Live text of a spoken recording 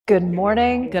Good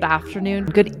morning, good afternoon,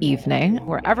 good evening,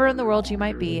 wherever in the world you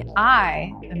might be.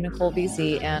 I am Nicole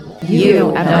BC, and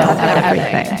you know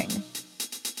everything.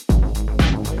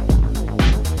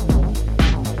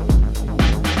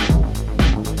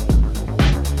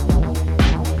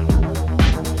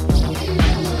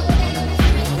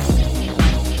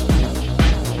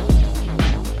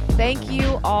 Thank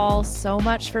you all so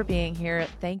much for being here.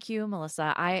 Thank you,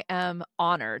 Melissa. I am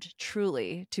honored,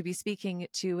 truly, to be speaking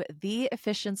to the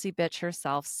efficiency bitch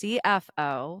herself,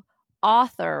 CFO,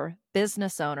 author,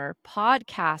 business owner,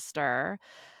 podcaster,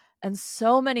 and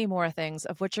so many more things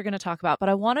of which you're going to talk about. But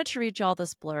I wanted to read you all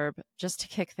this blurb just to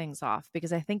kick things off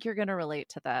because I think you're going to relate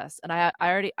to this. And I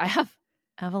have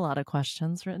a lot of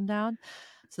questions written down.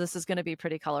 So this is going to be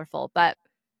pretty colorful, but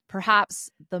perhaps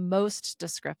the most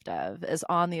descriptive is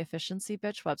on the Efficiency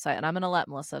Bitch website. And I'm going to let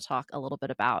Melissa talk a little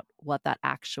bit about what that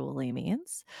actually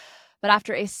means. But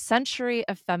after a century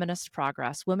of feminist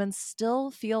progress, women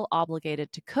still feel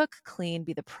obligated to cook, clean,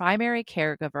 be the primary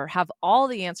caregiver, have all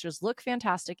the answers, look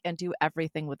fantastic, and do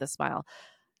everything with a smile.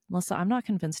 Melissa, I'm not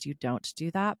convinced you don't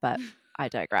do that, but I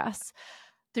digress.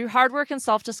 Through hard work and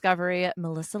self-discovery,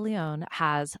 Melissa Leone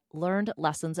has learned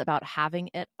lessons about having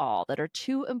it all that are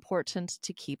too important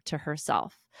to keep to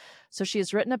herself. So she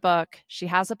has written a book, she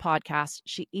has a podcast,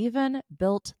 she even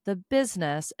built the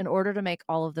business in order to make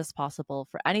all of this possible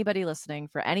for anybody listening,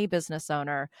 for any business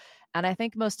owner, and I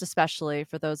think most especially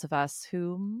for those of us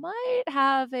who might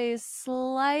have a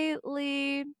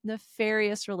slightly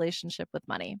nefarious relationship with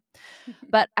money.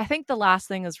 But I think the last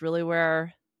thing is really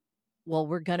where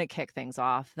we're going to kick things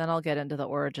off. Then I'll get into the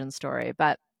origin story.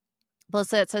 But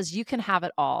Melissa, it says you can have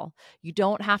it all. You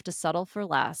don't have to settle for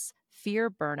less, fear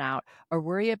burnout, or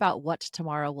worry about what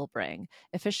tomorrow will bring.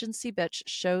 Efficiency Bitch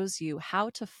shows you how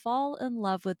to fall in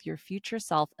love with your future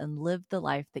self and live the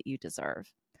life that you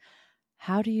deserve.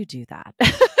 How do you do that?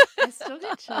 I still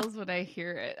get chills when I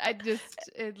hear it. I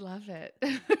love it.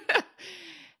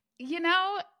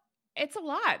 It's a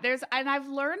lot. And I've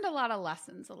learned a lot of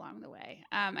lessons along the way.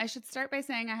 I should start by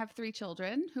saying I have 3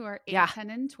 children who are 8, 10,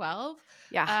 and 12.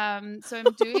 Yeah. So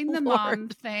I'm doing the mom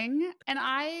thing, and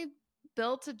I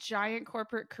built a giant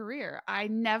corporate career. I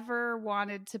never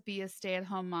wanted to be a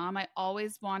stay-at-home mom. I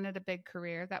always wanted a big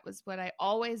career. That was what I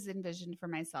always envisioned for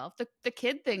myself. The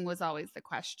kid thing was always the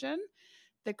question.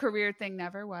 The career thing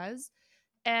never was.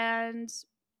 And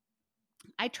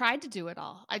I tried to do it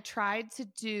all. I tried to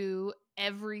do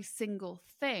every single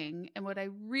thing. And what I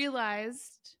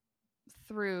realized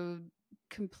through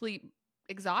complete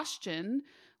exhaustion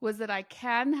was that I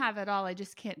can have it all. I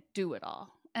just can't do it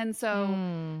all. And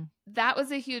so that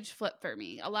was a huge flip for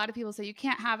me. A lot of people say you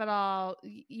can't have it all.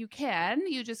 You can,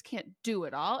 you just can't do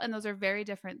it all. And those are very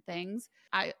different things.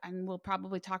 And we'll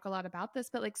probably talk a lot about this,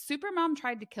 but like Supermom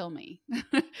tried to kill me.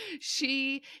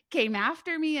 She came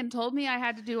after me and told me I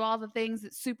had to do all the things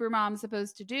that Supermom's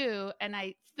supposed to do. And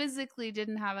I physically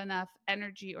didn't have enough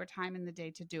energy or time in the day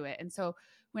to do it. And so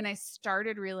when I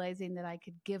started realizing that I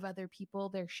could give other people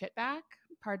their shit back,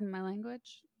 pardon my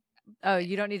language. Oh,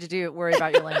 you don't need to worry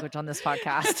about your language on this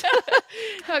podcast.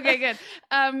 Okay, good.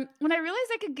 When I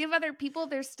realized I could give other people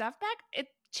their stuff back, it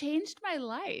changed my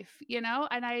life,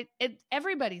 and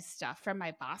everybody's stuff, from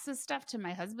my boss's stuff to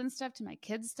my husband's stuff to my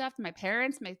kids' stuff, my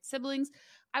parents, my siblings.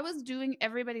 I was doing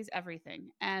everybody's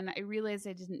everything. And I realized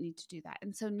I didn't need to do that.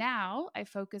 And so now I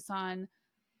focus on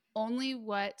only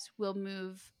what will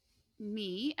move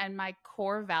me and my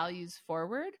core values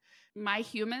forward. My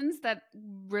humans that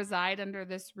reside under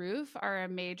this roof are a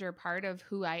major part of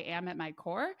who I am at my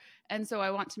core. And so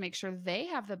I want to make sure they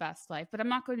have the best life, but I'm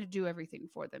not going to do everything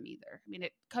for them either. I mean,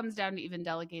 it comes down to even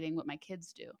delegating what my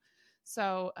kids do.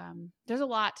 So there's a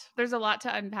lot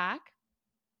to unpack.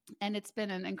 And it's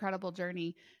been an incredible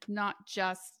journey, not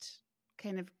just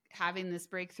kind of having this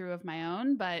breakthrough of my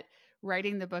own, but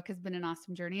writing the book has been an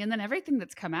awesome journey. And then everything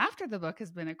that's come after the book has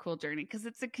been a cool journey because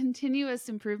it's a continuous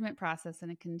improvement process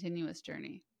and a continuous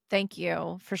journey. Thank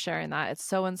you for sharing that. It's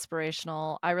so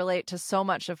inspirational. I relate to so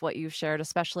much of what you've shared,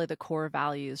 especially the core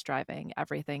values driving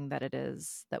everything that it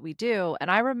is that we do.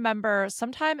 And I remember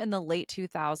sometime in the late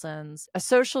 2000s, a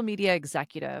social media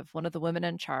executive, one of the women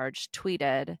in charge,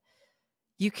 tweeted,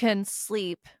 "You can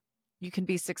sleep, you can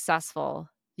be successful,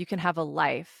 you can have a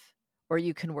life, or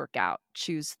you can work out.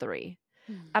 Choose 3."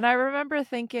 And I remember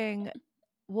thinking,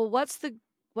 well, what's the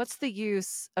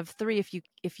use of 3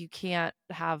 if you can't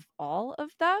have all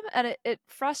of them? And it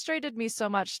frustrated me so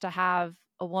much to have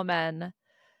a woman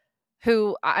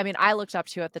who, I mean, I looked up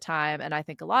to at the time, and I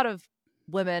think a lot of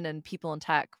women and people in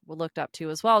tech were looked up to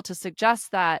as well, to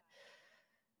suggest that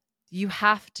you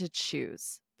have to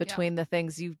choose Yep. between the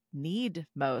things you need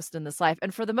most in this life.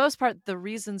 And for the most part, the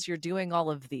reasons you're doing all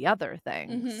of the other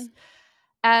things. Mhm.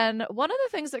 And one of the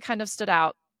things that kind of stood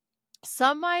out,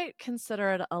 some might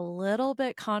consider it a little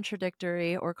bit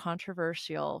contradictory or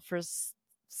controversial for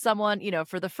someone,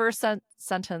 for the first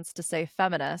sentence to say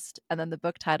feminist and then the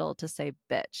book title to say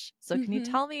bitch. So, can you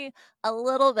Mhm. tell me a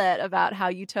little bit about how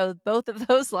you towed both of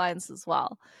those lines as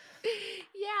well?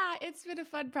 Yeah, it's been a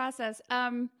fun process.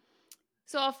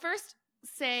 So I'll first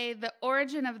say the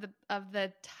origin of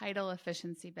the title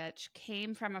efficiency bitch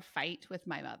came from a fight with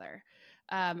my mother.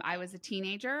 I was a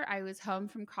teenager. I was home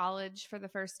from college for the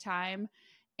first time,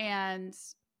 and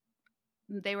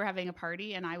they were having a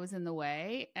party, and I was in the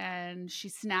way. And she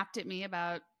snapped at me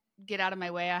about get out of my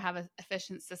way. I have an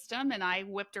efficient system, and I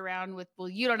whipped around with, "Well,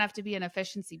 you don't have to be an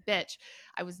efficiency bitch."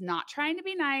 I was not trying to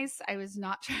be nice. I was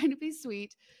not trying to be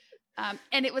sweet.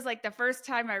 And it was like the first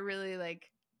time I really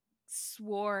like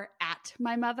swore at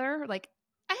my mother. Like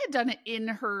I had done it in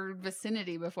her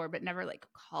vicinity before, but never like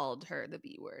called her the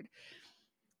B word.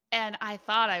 And I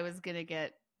thought I was going to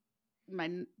get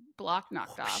my block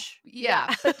knocked off. Whoosh. Yeah.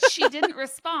 Yeah. But she didn't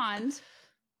respond.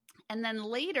 And then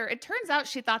later, it turns out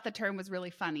she thought the term was really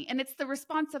funny. And it's the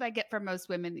response that I get from most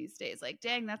women these days. Like,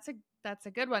 dang, that's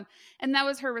a good one. And that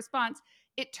was her response.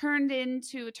 It turned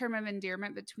into a term of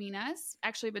endearment between us,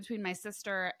 actually between my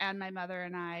sister and my mother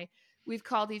and I. We've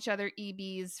called each other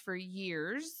EBs for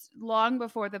years, long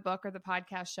before the book or the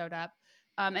podcast showed up.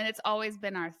 And it's always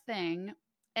been our thing.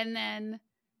 And then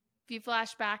if you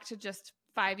flash back to just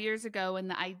 5 years ago when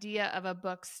the idea of a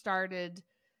book started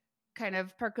kind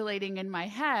of percolating in my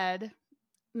head,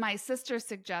 my sister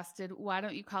suggested, why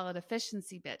don't you call it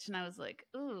efficiency bitch? And I was like,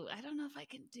 ooh, I don't know if I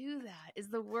can do that.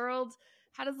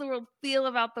 How does the world feel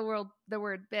about the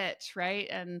word bitch? Right.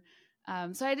 And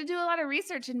so I had to do a lot of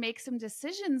research and make some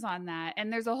decisions on that.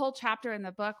 And there's a whole chapter in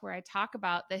the book where I talk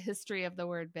about the history of the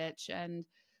word bitch and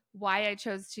why I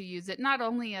chose to use it, not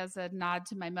only as a nod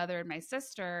to my mother and my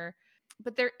sister,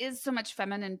 but there is so much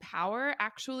feminine power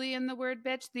actually in the word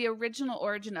bitch. The original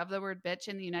origin of the word bitch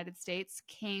in the United States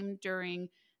came during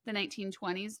the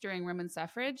 1920s during women's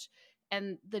suffrage.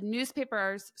 And the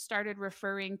newspapers started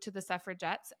referring to the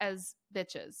suffragettes as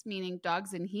bitches, meaning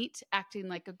dogs in heat, acting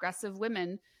like aggressive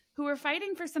women who were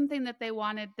fighting for something that they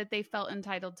wanted, that they felt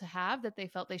entitled to have, that they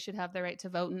felt they should have the right to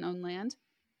vote and own land.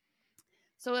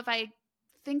 So if I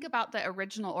think about the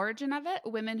original origin of it,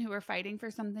 women who are fighting for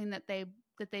something that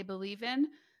they believe in,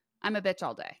 I'm a bitch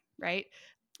all day, right?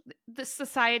 The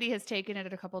society has taken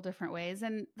it a couple different ways,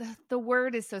 and the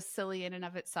word is so silly in and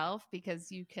of itself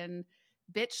because you can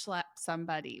bitch slap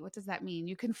somebody. What does that mean?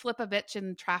 You can flip a bitch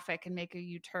in traffic and make a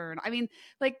U-turn. I mean,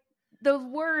 like the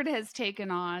word has taken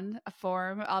on a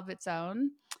form of its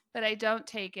own, but I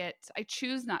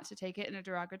choose not to take it in a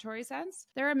derogatory sense.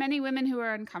 There are many women who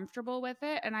are uncomfortable with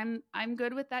it, and I'm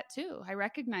good with that too. I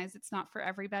recognize it's not for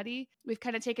everybody. We've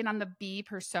kind of taken on the bee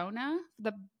persona.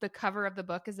 The cover of the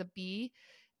book is a bee.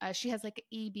 She has like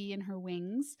an EB in her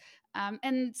wings.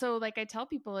 And so, like, I tell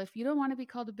people, if you don't want to be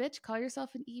called a bitch, call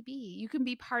yourself an EB. You can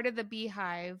be part of the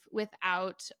beehive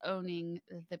without owning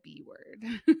the B word.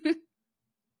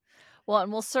 Well,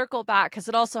 and we'll circle back because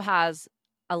it also has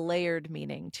a layered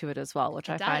meaning to it as well, which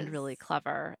It I find does. really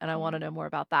clever. And I want to Mhm. know more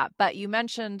about that. But you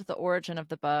mentioned the origin of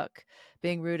the book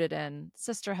being rooted in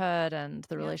sisterhood and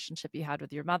the Yep. relationship you had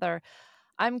with your mother.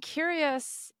 I'm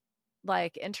curious,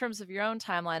 like in terms of your own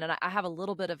timeline, and I have a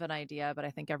little bit of an idea, but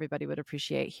I think everybody would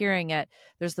appreciate hearing it.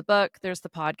 There's the book, there's the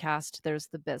podcast, there's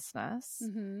the business.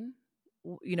 Hmm.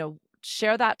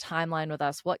 Share that timeline with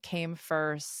us. What came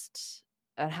first,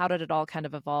 and how did it all kind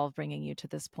of evolve, bringing you to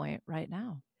this point right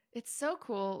now? It's so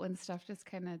cool when stuff just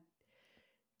kind of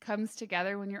comes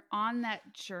together when you're on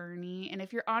that journey. And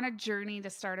if you're on a journey to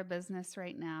start a business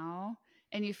right now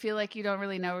and you feel like you don't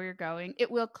really know where you're going, it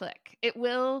will click. It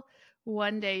will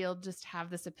one day you'll just have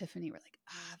this epiphany where like,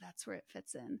 that's where it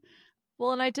fits in.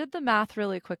 Well, and I did the math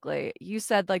really quickly. You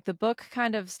said like the book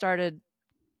kind of started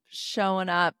showing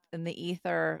up in the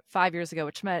ether 5 years ago,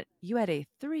 which meant you had a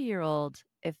 3-year-old,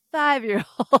 a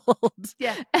 5-year-old,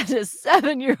 Yeah. and a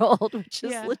 7-year-old, which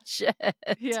is Yeah. legit.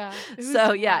 Yeah. It was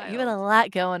So yeah, you had a wild.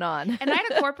 lot going on. And I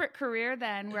had a corporate career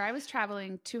then where I was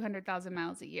traveling 200,000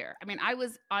 miles a year. I mean, I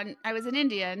was in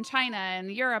India and China and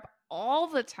Europe all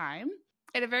the time.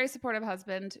 I had a very supportive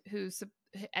husband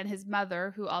and his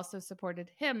mother who also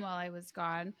supported him while I was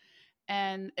gone.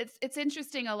 And it's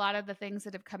interesting a lot of the things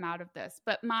that have come out of this.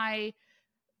 But my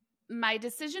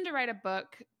decision to write a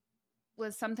book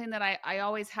was something that I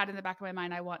always had in the back of my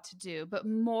mind I want to do. But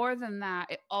more than that,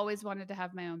 I always wanted to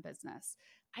have my own business.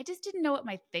 I just didn't know what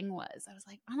my thing was. I was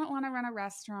like, I don't want to run a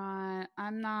restaurant.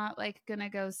 I'm not like going to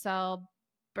go sell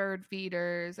bird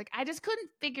feeders. Like I just couldn't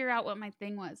figure out what my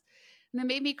thing was. And it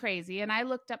made me crazy. And I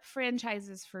looked up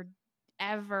franchises for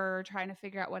ever trying to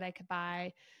figure out what I could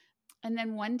buy. And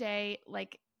then one day,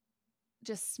 like,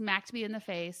 just smacked me in the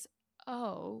face.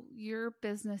 Oh, your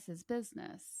business is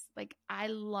business. Like, I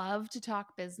love to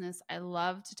talk business. I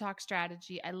love to talk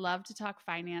strategy. I love to talk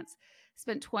finance.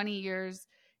 Spent 20 years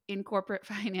in corporate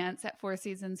finance at Four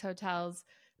Seasons Hotels.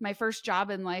 My first job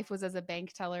in life was as a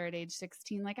bank teller at age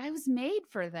 16. Like, I was made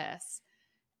for this.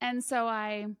 And so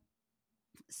I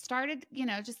started,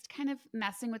 just kind of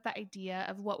messing with the idea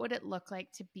of what would it look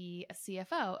like to be a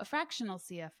CFO, a fractional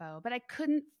CFO, but I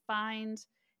couldn't find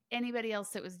anybody else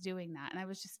that was doing that. And I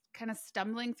was just kind of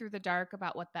stumbling through the dark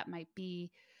about what that might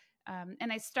be.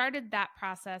 And I started that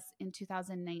process in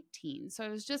 2019. So I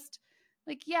was just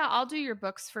like, yeah, I'll do your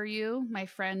books for you. My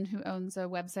friend who owns a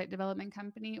website development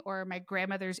company, or my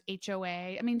grandmother's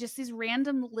HOA. I mean, just these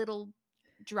random little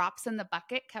drops in the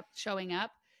bucket kept showing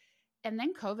up. And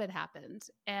then COVID happened,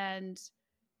 and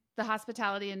the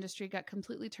hospitality industry got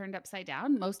completely turned upside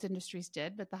down. Most industries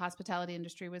did, but the hospitality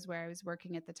industry was where I was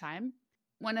working at the time.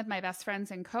 One of my best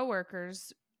friends and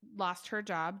coworkers lost her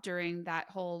job during that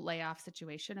whole layoff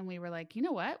situation. And we were like, you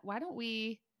know what? Why don't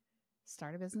we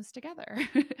start a business together?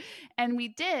 And we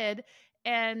did.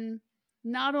 And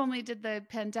not only did the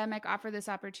pandemic offer this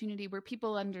opportunity where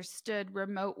people understood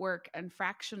remote work and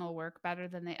fractional work better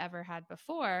than they ever had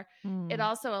before, it Mm.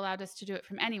 also allowed us to do it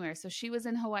from anywhere. So she was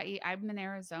in Hawaii, I'm in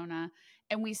Arizona,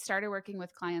 and we started working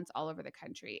with clients all over the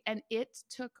country. And it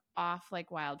took off like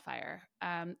wildfire.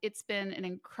 It's been an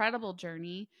incredible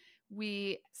journey.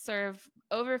 We serve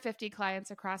over 50 clients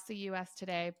across the US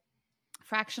today,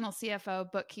 fractional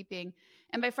CFO, bookkeeping.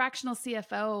 And by fractional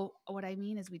CFO, what I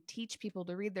mean is we teach people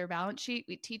to read their balance sheet.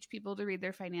 We teach people to read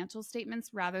their financial statements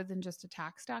rather than just a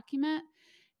tax document.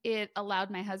 It allowed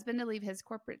my husband to leave his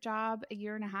corporate job a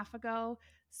year and a half ago.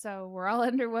 So we're all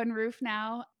under one roof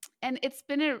now. And it's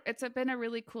been a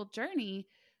really cool journey.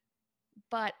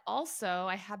 But also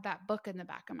I had that book in the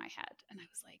back of my head. And I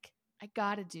was like, I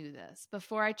gotta do this.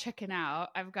 Before I chicken out,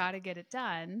 I've got to get it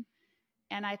done.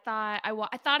 And I thought I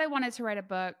wanted to write a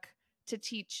book to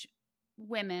teach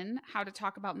women how to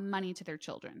talk about money to their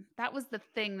children. That was the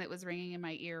thing that was ringing in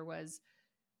my ear, was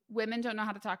women don't know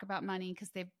how to talk about money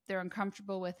because they're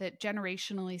uncomfortable with it.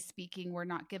 Generationally speaking, we're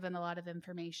not given a lot of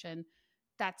information.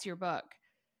 That's your book.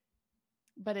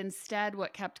 But instead,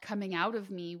 what kept coming out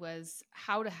of me was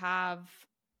how to have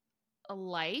a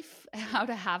life, how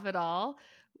to have it all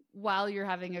while you're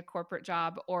having a corporate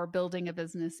job or building a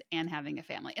business and having a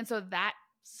family. And so that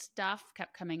stuff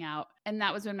kept coming out. And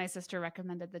that was when my sister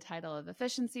recommended the title of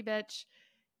Efficiency Bitch.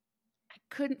 I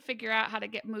couldn't figure out how to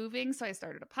get moving. So I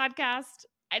started a podcast.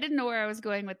 I didn't know where I was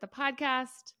going with the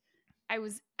podcast. I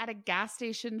was at a gas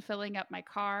station filling up my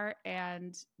car,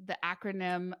 and the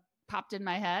acronym popped in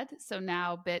my head. So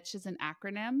now bitch is an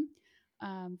acronym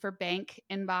for bank,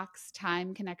 inbox,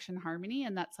 time, connection, harmony.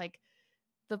 And that's like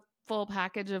the full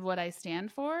package of what I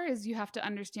stand for. Is you have to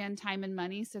understand time and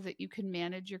money so that you can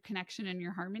manage your connection and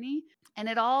your harmony. And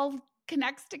it all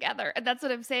connects together. And that's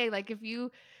what I'm saying. Like if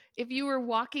you were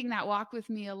walking that walk with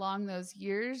me along those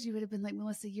years, you would have been like,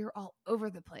 Melissa, you're all over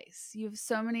the place. You have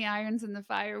so many irons in the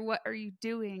fire. What are you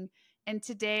doing? And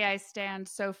today I stand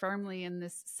so firmly in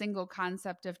this single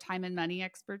concept of time and money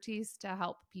expertise to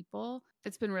help people.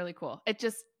 It's been really cool. It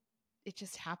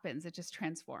just happens. It just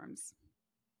transforms.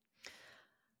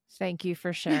 Thank you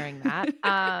for sharing that.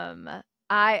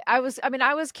 I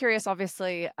was curious,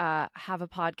 obviously, have a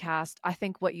podcast. I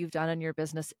think what you've done in your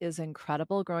business is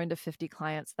incredible. Growing to 50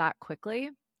 clients that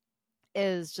quickly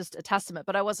is just a testament,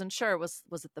 but I wasn't sure, was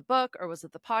it the book, or was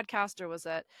it the podcast, or was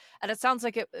it, and it sounds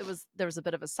like it was, there was a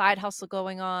bit of a side hustle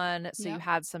going on. So you Yep.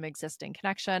 had some existing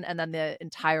connection, and then the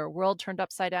entire world turned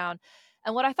upside down.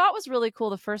 And what I thought was really cool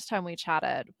the first time we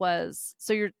chatted was,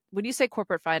 so when you say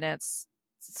corporate finance,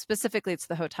 specifically it's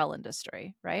the hotel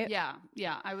industry, right? Yeah.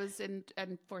 Yeah. I was in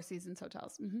Four Seasons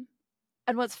hotels. Mm-hmm.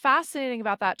 And what's fascinating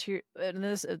about that too, and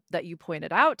this that you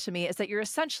pointed out to me, is that you're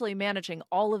essentially managing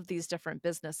all of these different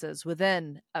businesses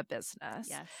within a business.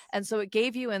 Yes. And so it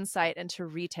gave you insight into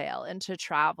retail, into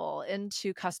travel,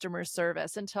 into customer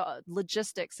service, into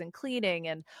logistics and cleaning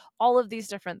and all of these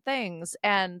different things.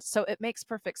 And so it makes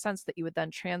perfect sense that you would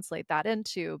then translate that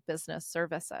into business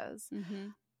services. Mm-hmm.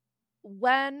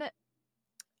 When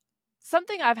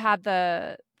something I've had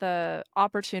the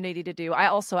opportunity to do, I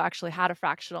also actually had a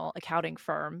fractional accounting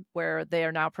firm where they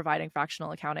are now providing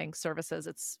fractional accounting services.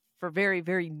 It's for very,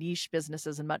 very niche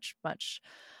businesses and much,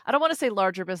 I don't want to say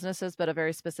larger businesses, but a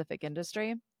very specific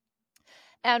industry.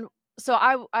 And So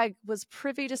I was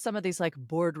privy to some of these like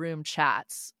boardroom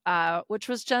chats, which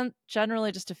was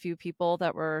generally just a few people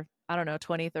that were, I don't know,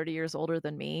 20, 30 years older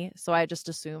than me. So I just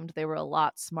assumed they were a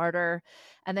lot smarter,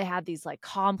 and they had these like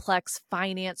complex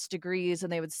finance degrees,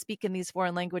 and they would speak in these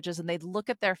foreign languages, and they'd look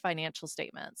at their financial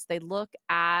statements. They'd look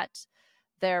at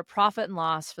their profit and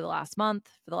loss for the last month,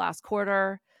 for the last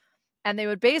quarter, and they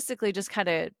would basically just kind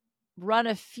of run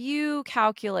a few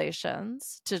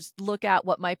calculations to look at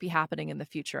what might be happening in the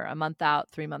future, a month out,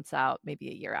 3 months out, maybe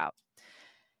a year out.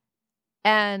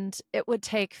 And it would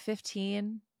take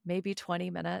 15, maybe 20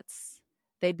 minutes.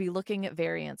 They'd be looking at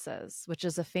variances, which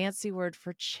is a fancy word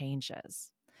for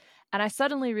changes. And I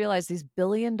suddenly realized these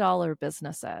billion-dollar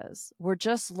businesses were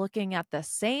just looking at the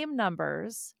same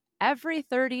numbers every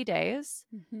 30 days.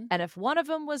 Mm-hmm. And if one of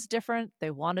them was different,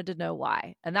 they wanted to know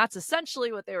why. And that's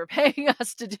essentially what they were paying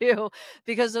us to do,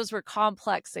 because those were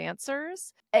complex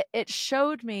answers. It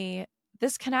showed me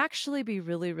this can actually be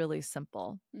really, really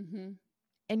simple. Mm-hmm.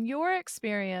 In your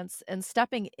experience in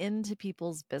stepping into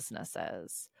people's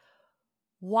businesses,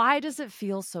 why does it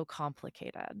feel so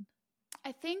complicated?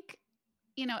 I think,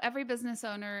 every business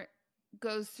owner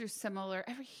goes through similar,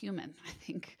 every human, I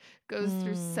think, goes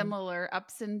through Mm, similar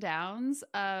ups and downs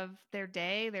of their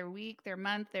day, their week, their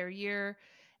month, their year.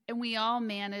 And we all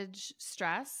manage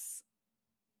stress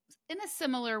in a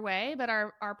similar way, but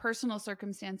our personal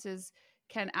circumstances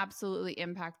can absolutely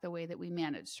impact the way that we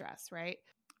manage stress, right?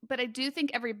 But I do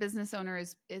think every business owner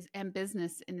is and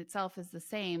business in itself is the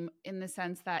same, in the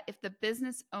sense that if the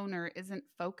business owner isn't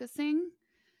focusing,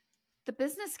 the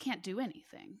business can't do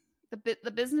anything.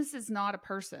 The business is not a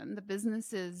person. The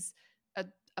business is a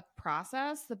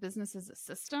process. The business is a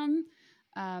system.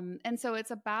 And so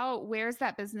it's about, where's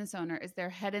that business owner? Is their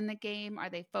head in the game? Are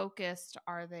they focused?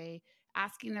 Are they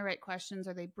asking the right questions?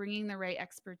 Are they bringing the right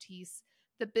expertise?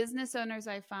 The business owners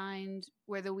I find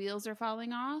where the wheels are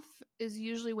falling off is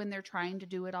usually when they're trying to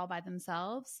do it all by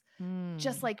themselves,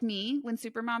 just mm. like me. When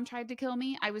Supermom tried to kill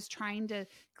me, I was trying to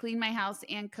clean my house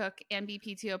and cook and be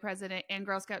PTO president and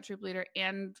Girl Scout troop leader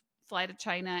and fly to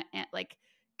China, and like,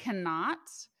 cannot.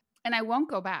 And I won't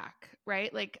go back,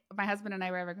 right? Like, my husband and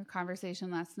I were having a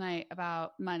conversation last night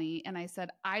about money, and I said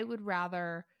I would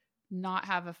rather not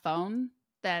have a phone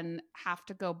than have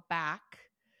to go back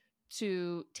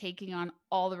to taking on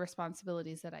all the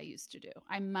responsibilities that I used to do.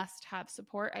 I must have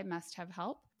support, I must have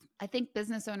help. I think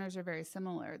business owners are very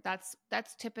similar. That's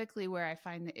typically where I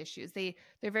find the issues. They're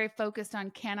very focused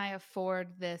on, can I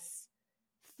afford this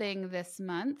thing this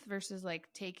month, versus like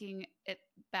taking it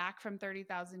back from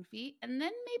 30,000 feet and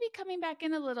then maybe coming back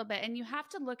in a little bit. And you have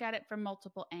to look at it from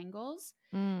multiple angles.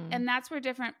 Mm, And that's where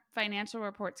different financial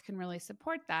reports can really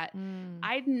support that. mm.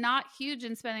 I'm not huge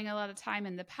in spending a lot of time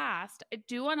in the past. I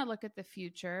do want to look at the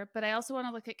future, but I also want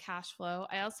to look at cash flow.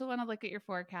 I also want to look at your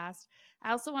forecast.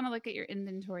 I also want to look at your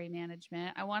inventory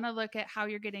management. I want to look at how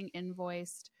you're getting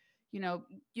invoiced.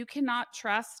 You cannot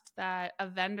trust that a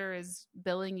vendor is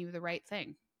billing you the right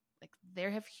thing. Like, there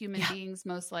have human Yeah, beings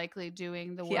most likely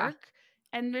doing the yeah. work,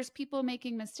 and there's people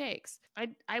making mistakes.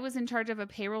 I was in charge of a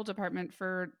payroll department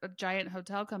for a giant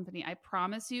hotel company. I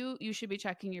promise you, you should be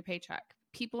checking your paycheck.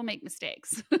 People make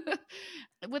mistakes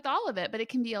with all of it, but it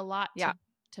can be a lot Yeah.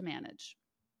 to manage.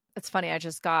 It's funny, I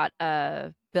just got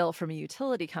a bill from a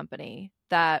utility company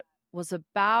that was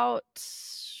about,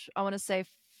 I wanna say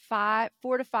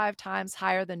 4 to 5 times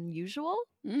higher than usual.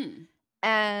 Mm.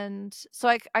 And so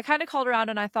I kinda called around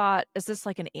and I thought, "Is this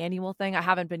like an annual thing?" I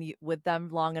haven't been with them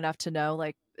long enough to know,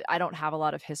 like, I don't have a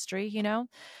lot of history, you know?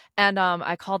 And,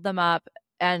 I called them up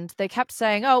and they kept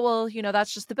saying, "Oh, well,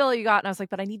 that's just the bill you got." And I was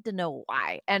like, "But I need to know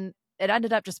why." And it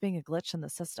ended up just being a glitch in the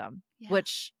system, Yeah.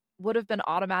 which would have been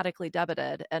automatically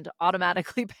debited and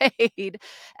automatically paid.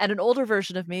 And an older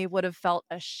version of me would have felt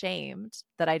ashamed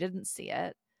that I didn't see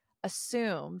it,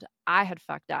 assumed I had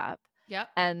fucked up, Yep.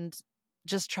 and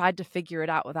just tried to figure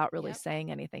it out without really Yep.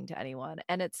 saying anything to anyone.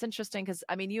 And it's interesting because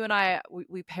I mean, you and I,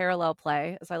 we parallel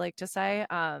play, as I like to say.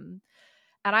 And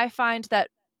I find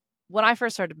that when I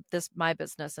first started my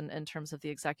business in terms of the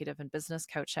executive and business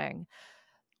coaching,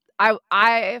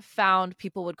 I found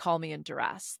people would call me in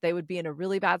duress. They would be in a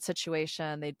really bad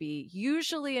situation. They'd be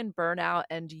usually in burnout,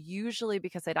 and usually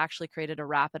because they'd actually created a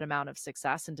rapid amount of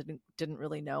success and didn't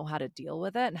really know how to deal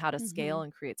with it and how to Mm-hmm. scale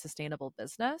and create sustainable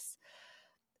business.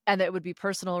 And it would be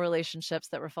personal relationships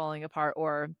that were falling apart,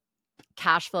 or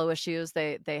cash flow issues.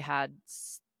 They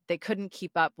couldn't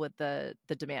keep up with the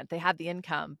demand. They had the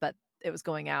income, but it was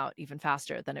going out even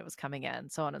faster than it was coming in,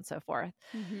 so on and so forth.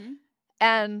 Mm-hmm.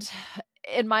 And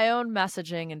in my own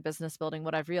messaging and business building,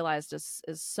 what I've realized is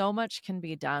so much can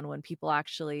be done when people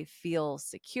actually feel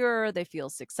secure, they feel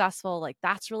successful. Like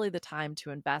that's really the time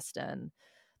to invest in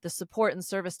the support and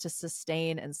service to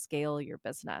sustain and scale your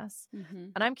business. Mm-hmm.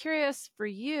 And I'm curious for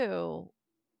you,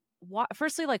 why,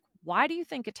 firstly, like why do you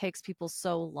think it takes people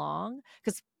so long?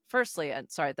 Because firstly, and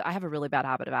sorry, I have a really bad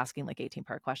habit of asking like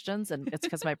 18-part questions, and it's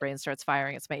because my brain starts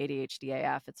firing. It's my ADHD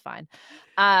AF. It's fine.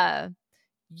 Uh,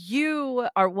 you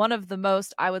are one of the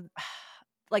most, I would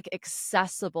like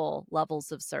accessible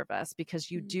levels of service because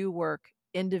you do work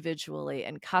individually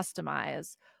and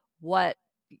customize what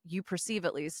you perceive,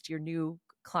 at least your new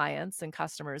clients and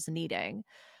customers needing.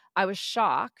 I was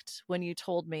shocked when you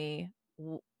told me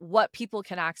what people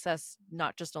can access,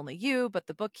 not just only you, but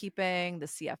the bookkeeping, the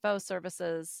CFO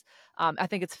services. I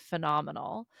think it's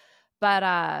phenomenal.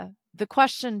 But the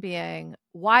question being,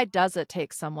 why does it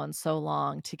take someone so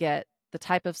long to get the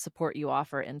type of support you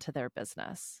offer into their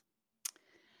business?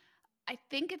 I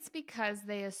think it's because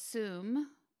they assume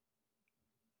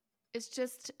it's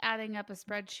just adding up a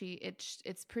spreadsheet.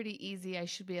 It's pretty easy. I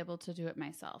should be able to do it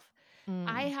myself.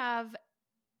 I Mm. have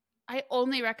I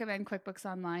only recommend QuickBooks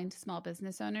Online to small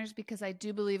business owners because I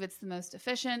do believe it's the most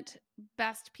efficient,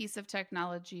 best piece of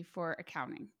technology for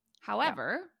accounting. Yeah.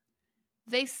 However,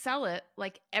 they sell it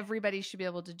like everybody should be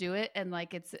able to do it and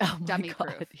like it's Oh my dummy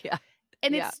God. proof. Yeah.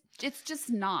 And Yeah. it's just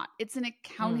not. It's an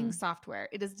accounting Mm. software.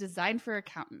 It is designed for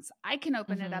accountants. I can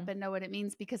open it up Hmm. and know what it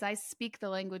means because I speak the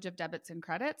language of debits and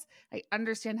credits. I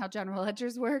understand how general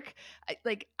ledgers work.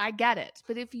 I get it.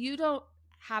 But if you don't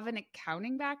have an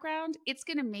accounting background, it's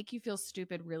going to make you feel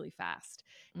stupid really fast.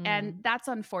 And Mm. that's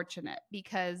unfortunate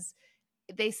because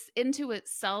Intuit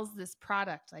sells this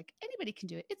product like anybody can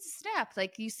do it. It's Snap.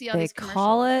 Like you see all They these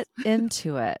call commercials. it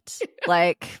Intuit.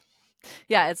 Like,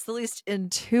 yeah, it's the least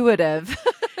intuitive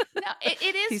No,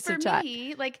 it is piece for of tech.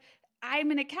 me. Like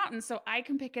I'm an accountant, so I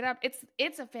can pick it up.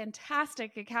 It's a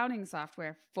fantastic accounting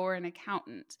software for an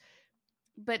accountant,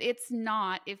 but it's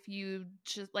not if you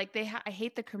just like I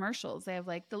hate the commercials. They have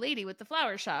like the lady with the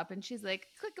flower shop, and she's like,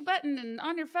 click a button and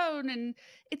on your phone, and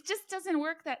it just doesn't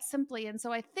work that simply. And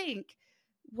so I think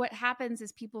what happens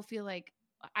is people feel like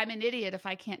I'm an idiot if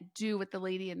I can't do what the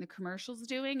lady in the commercial's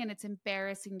doing, and it's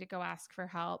embarrassing to go ask for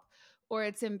help, or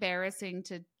it's embarrassing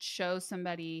to show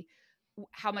somebody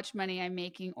how much money I'm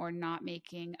making or not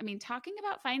making. I mean, talking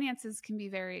about finances can be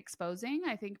very exposing.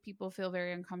 I think people feel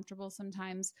very uncomfortable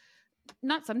sometimes,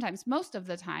 not sometimes, most of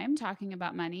the time talking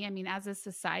about money. I mean, as a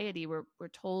society, we're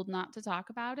told not to talk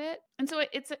about it. And so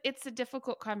it's a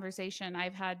difficult conversation.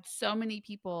 I've had so many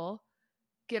people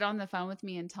get on the phone with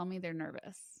me and tell me they're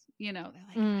nervous. You know, they're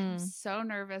like, I'm Mm. so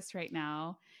nervous right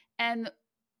now. And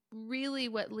really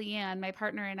what Leanne, my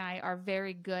partner, and I are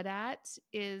very good at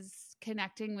is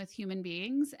connecting with human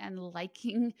beings and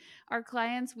liking our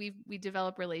clients. We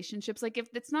develop relationships. Like if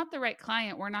it's not the right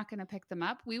client, we're not going to pick them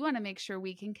up. We want to make sure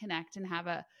we can connect and have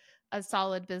a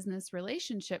solid business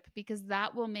relationship because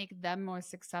that will make them more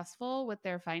successful with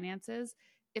their finances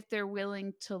if they're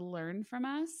willing to learn from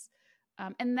us.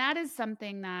 And that is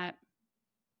something that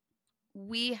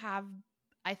we have,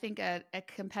 I think, a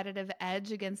competitive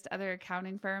edge against other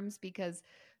accounting firms because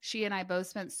she and I both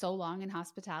spent so long in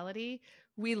hospitality.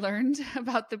 We learned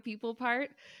about the people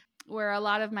part where a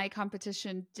lot of my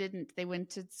competition didn't. They went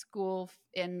to school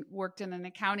and worked in an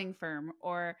accounting firm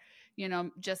or,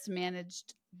 just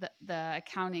managed the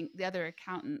accounting, the other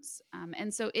accountants.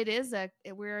 And so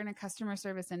we're in a customer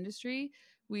service industry.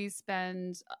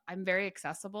 I'm very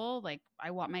accessible. Like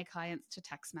I want my clients to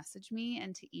text message me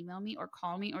and to email me or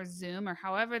call me or Zoom or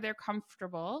however they're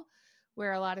comfortable.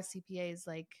 Where a lot of CPAs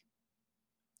like,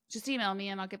 just email me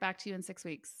and I'll get back to you in 6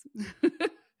 weeks.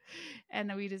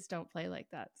 And we just don't play like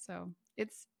that. So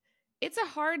it's a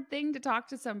hard thing to talk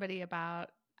to somebody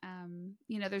about.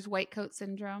 There's white coat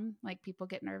syndrome, like people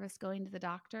get nervous going to the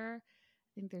doctor. I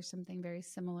think there's something very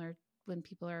similar when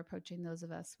people are approaching those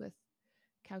of us with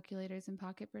calculators and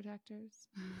pocket protectors.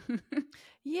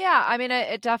 Yeah, I mean,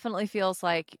 it definitely feels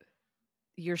like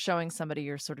you're showing somebody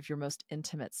your most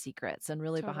intimate secrets and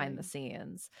really behind the Totally.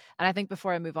 scenes. And I think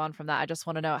before I move on from that, I just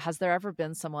want to know, has there ever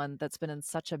been someone that's been in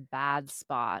such a bad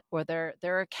spot or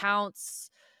their accounts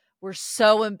were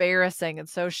so embarrassing and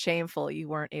so shameful you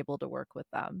weren't able to work with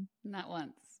them? Not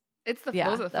once. Those Yeah,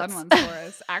 are the fun that's ones for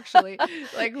us, actually.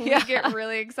 Like we get yeah.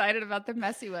 really excited about the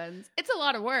messy ones. It's a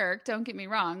lot of work, don't get me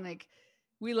wrong. Like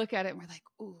we look at it and we're like,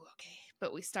 "Ooh, okay."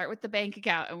 But we start with the bank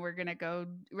account and we're going to go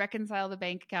reconcile the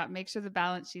bank account, make sure the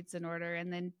balance sheet's in order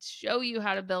and then show you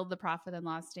how to build the profit and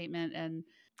loss statement and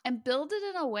build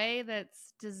it in a way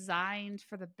that's designed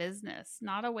for the business,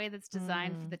 not a way that's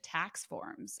designed for Mm, the tax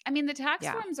forms. I mean, the tax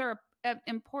yeah. forms are an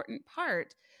important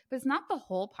part, but it's not the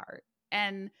whole part.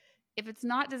 And if it's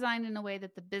not designed in a way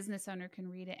that the business owner can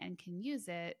read it and can use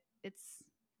it, it's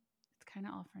kind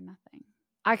of all for nothing.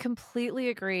 I completely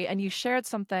agree, and you shared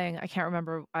something, I can't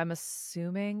remember, I'm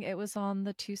assuming it was on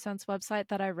the 2 Cents website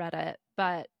that I read it,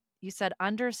 but you said,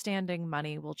 "Understanding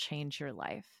money will change your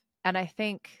life." And I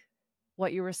think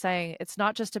what you were saying, it's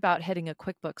not just about hitting a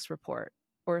QuickBooks report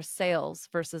or sales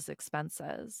versus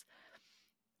expenses.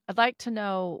 I'd like to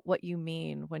know what you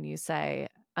mean when you say,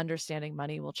 "Understanding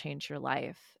money will change your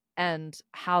life," and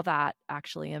how that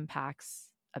actually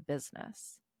impacts a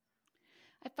business.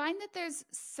 I find that there's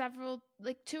several,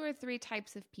 like two or three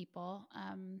types of people.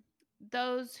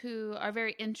 Those who are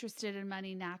very interested in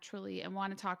money naturally and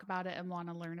want to talk about it and want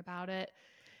to learn about it.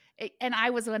 And I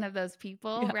was one of those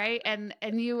people, Yeah. right? And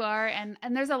you are, and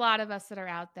there's a lot of us that are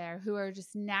out there who are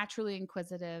just naturally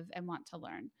inquisitive and want to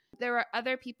learn. There are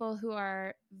other people who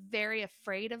are very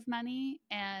afraid of money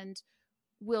and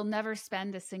will never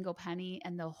spend a single penny,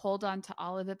 and they'll hold on to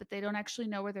all of it, but they don't actually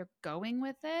know where they're going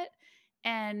with it.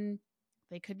 And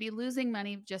they could be losing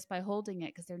money just by holding it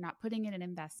because they're not putting it in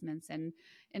investments, and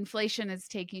inflation is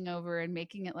taking over and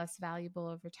making it less valuable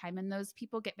over time. And those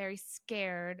people get very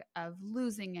scared of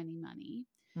losing any money.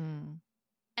 Mm.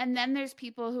 And then there's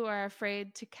people who are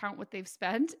afraid to count what they've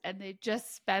spent and they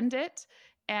just spend it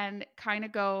and kind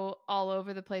of go all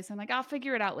over the place. I'm like, I'll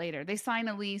figure it out later. They sign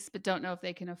a lease but don't know if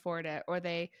they can afford it, or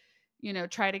they,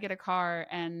 try to get a car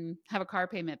and have a car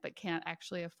payment but can't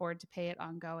actually afford to pay it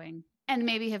ongoing, and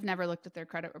maybe have never looked at their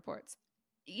credit reports.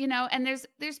 And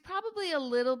there's probably a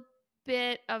little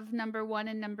bit of number 1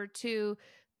 and number 2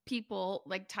 people,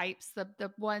 like types,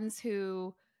 the ones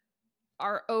who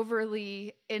are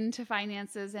overly into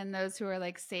finances and those who are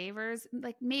like savers,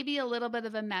 like maybe a little bit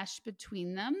of a mesh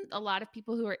between them. A lot of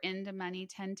people who are into money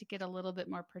tend to get a little bit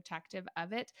more protective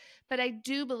of it. But I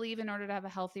do believe in order to have a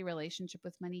healthy relationship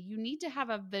with money, you need to have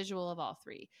a visual of all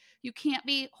three. You can't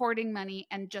be hoarding money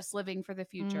and just living for the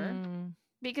future, Mm.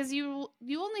 because you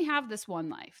only have this one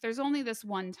life. There's only this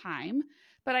one time.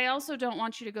 But I also don't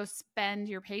want you to go spend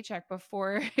your paycheck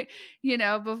before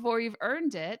before you've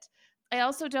earned it. I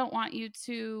also don't want you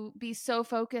to be so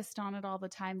focused on it all the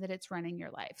time that it's running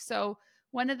your life. So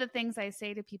one of the things I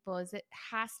say to people is it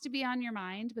has to be on your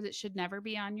mind, but it should never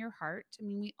be on your heart. I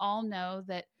mean, we all know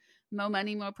that more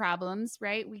money, more problems,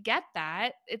 right? We get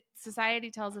that.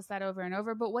 Society tells us that over and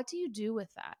over, but what do you do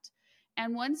with that?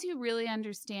 And once you really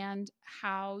understand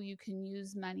how you can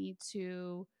use money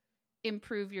to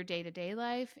improve your day to day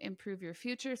life, improve your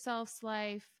future self's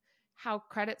life, how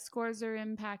credit scores are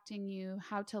impacting you,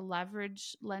 how to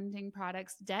leverage lending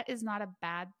products, debt is not a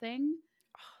bad thing,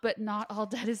 but not all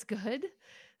debt is good.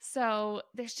 So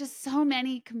there's just so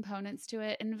many components to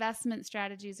it. Investment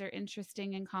strategies are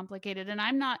interesting and complicated. And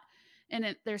I'm not,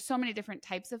 there's so many different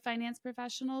types of finance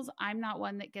professionals. I'm not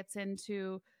one that gets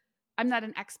into, I'm not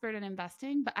an expert in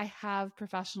investing, but I have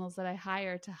professionals that I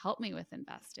hire to help me with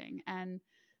investing. And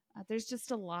there's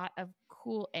just a lot of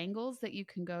cool angles that you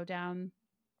can go down.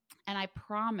 And I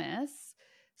promise,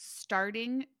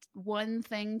 starting one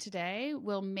thing today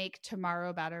will make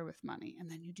tomorrow better with money. And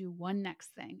then you do one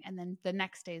next thing, and then the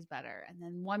next day is better, and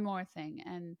then one more thing.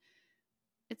 And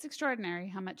it's extraordinary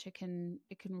how much it can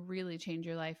really change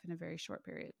your life in a very short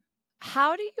period.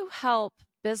 How do you help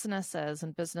businesses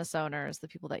and business owners, the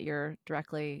people that you're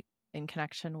directly in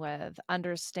connection with,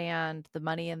 understand the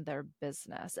money in their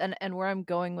business? And where I'm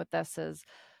going with this is,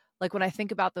 like, when I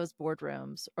think about those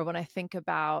boardrooms, or when I think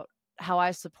about how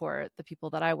I support the people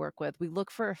that I work with, we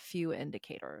look for a few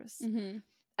indicators. Mm-hmm.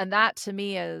 And that to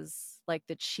me is like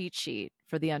the cheat sheet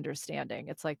for the understanding.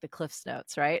 It's like the Cliff's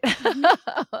Notes, right?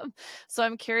 Mm-hmm. So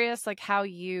I'm curious, like, how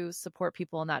you support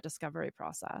people in that discovery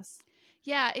process.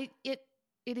 Yeah, it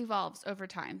evolves over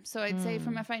time. So I'd say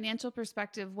from a Mm. financial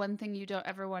perspective, one thing you don't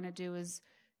ever want to do is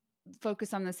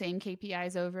focus on the same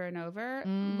KPIs over and over.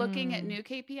 Looking at Mm. new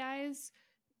KPIs,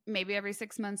 maybe every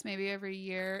 6 months, maybe every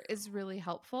year, is really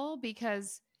helpful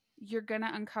because you're going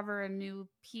to uncover a new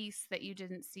piece that you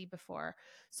didn't see before.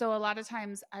 So a lot of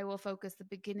times I will focus the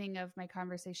beginning of my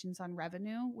conversations on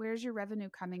revenue. Where's your revenue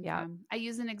coming Yeah. from? I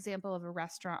use an example of a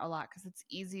restaurant a lot because it's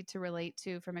easy to relate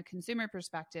to from a consumer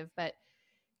perspective, but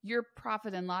your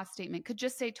profit and loss statement could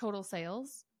just say total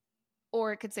sales,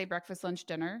 or it could say breakfast, lunch,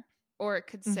 dinner, or it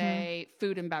could Mhm. say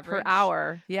food and Per beverage, hour.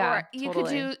 or Yeah, you could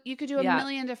totally. do you could do a Yeah.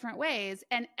 million different ways.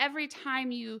 And every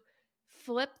time you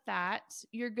flip that,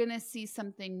 you're going to see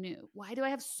something new. Why do I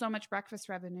have so much breakfast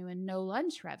revenue and no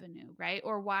lunch revenue, right?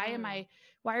 Or Mm.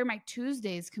 why are my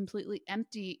Tuesdays completely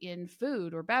empty in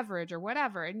food or beverage or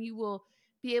whatever? And you will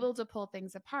be able to pull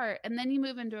things apart. And then you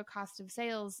move into a cost of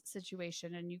sales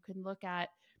situation and you can look at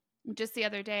Just the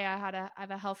other day, I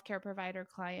have a healthcare provider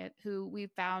client who we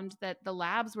found that the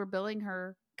labs were billing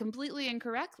her completely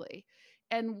incorrectly.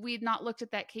 And we'd not looked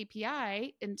at that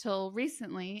KPI until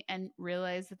recently and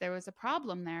realized that there was a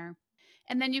problem there.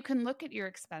 And then you can look at your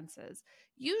expenses.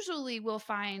 Usually, we'll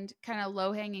find kind of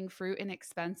low hanging fruit in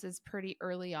expenses pretty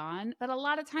early on. But a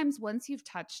lot of times, once you've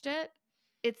touched it,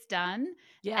 it's done.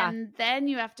 Yeah. And then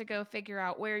you have to go figure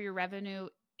out where your revenue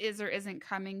is or isn't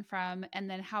coming from, and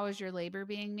then how is your labor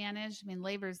being managed. I mean,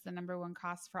 labor is the number one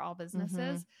cost for all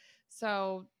Mhm. businesses,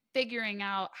 so figuring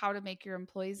out how to make your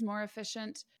employees more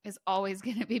efficient is always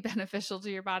going to be beneficial to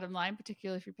your bottom line,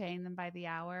 particularly if you're paying them by the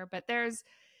hour. But there's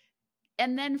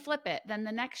and then flip it. Then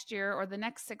the next year or the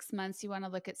next 6 months, you want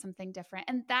to look at something different.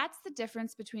 And that's the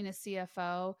difference between a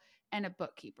CFO and a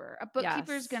bookkeeper. A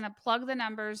bookkeeper is going Yes. to plug the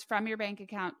numbers from your bank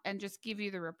account and just give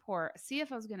you the report. A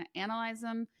CFO is going to analyze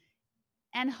them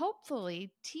and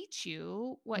hopefully teach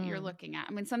you what you're Mm. looking at.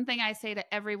 I mean, something I say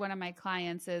to every one of my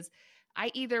clients is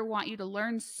I either want you to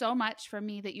learn so much from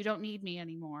me that you don't need me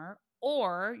anymore,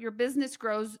 or your business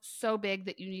grows so big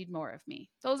that you need more of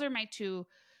me. Those are my two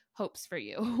hopes for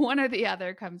you. One or the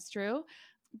other comes true,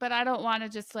 but I don't want to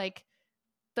just like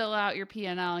fill out your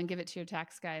P&L and give it to your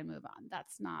tax guy and move on.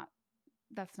 That's not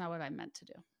what I meant to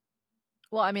do.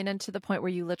 Well, I mean, and to the point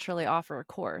where you literally offer a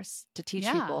course to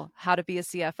teach Yeah. people how to be a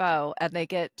CFO, and they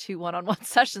get 2 one-on-one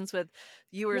sessions with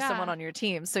you or someone Yeah. on your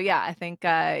team. So, yeah, I think,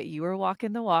 you were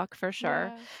walking the walk for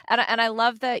sure. Yeah. And I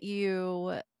love that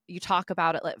you talk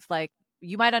about it like,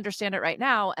 you might understand it right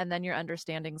now, and then your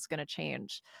understanding's gonna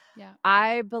change. Yeah.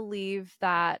 I believe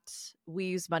that we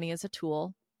use money as a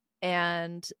tool,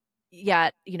 and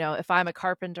yet, if I'm a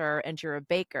carpenter and you're a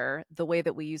baker, the way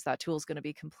that we use that tool is gonna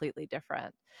be completely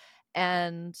different.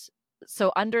 And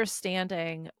so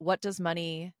understanding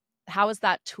how is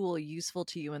that tool useful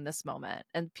to you in this moment?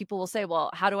 And people will say, well,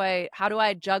 how do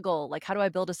I juggle? Like, how do I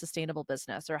build a sustainable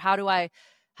business? Or how do I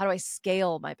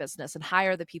scale my business and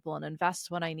hire the people and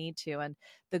invest when I need to? And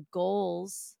the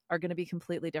goals are going to be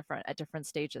completely different at different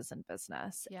stages in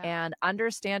business. Yeah. And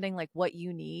understanding like what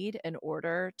you need in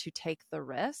order to take the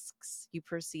risks you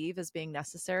perceive as being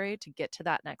necessary to get to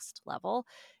that next level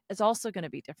is also going to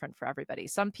be different for everybody.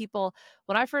 Some people,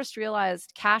 when I first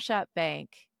realized Cash App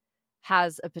Bank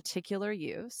has a particular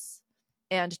use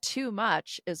and too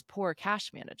much is poor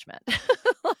cash management.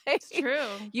 It's Like,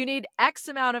 true. you need X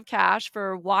amount of cash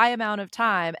for Y amount of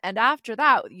time. And after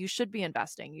that, you should be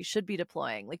investing, you should be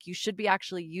deploying, like, you should be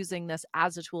actually using this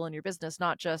as a tool in your business,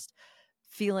 not just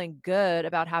feeling good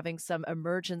about having some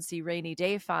emergency rainy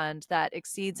day fund that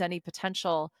exceeds any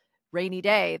potential rainy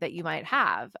day that you might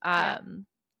have. Yeah.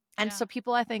 And Yeah. so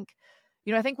people, I think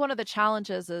one of the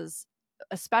challenges is,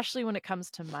 especially when it comes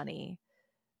to money,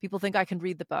 people think I can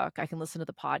read the book, I can listen to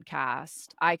the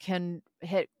podcast, I can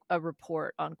hit a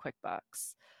report on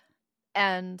QuickBooks.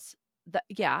 And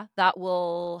yeah, that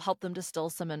will help them distill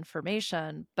some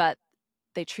information, but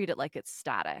they treat it like it's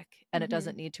static and it Mhm.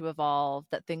 doesn't need to evolve,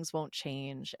 that things won't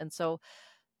change. And so,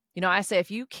 I say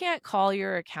if you can't call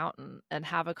your accountant and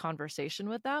have a conversation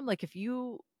with them, like if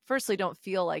you firstly don't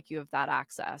feel like you have that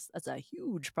access, that's a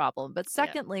huge problem. But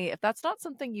Yeah. secondly, if that's not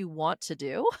something you want to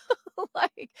do,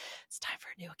 like, it's time for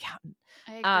a new accountant.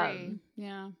 I agree. Um,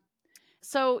 Yeah.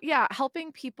 so yeah,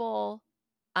 helping people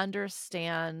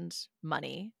understand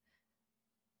money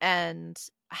and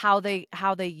how they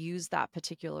use that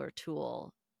particular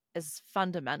tool is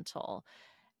fundamental.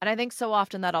 And I think so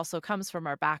often that also comes from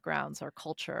our backgrounds, our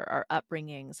culture, our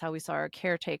upbringings, how we saw our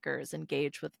caretakers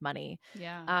engage with money.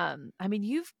 Yeah. I mean,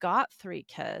 you've got 3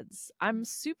 kids. I'm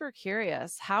super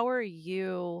curious. How are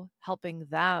you helping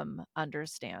them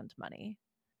understand money?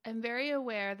 I'm very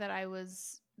aware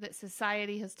that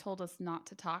society has told us not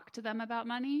to talk to them about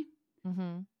money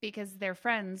Hmm. because their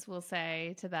friends will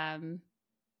say to them,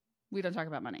 we don't talk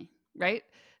about money, right?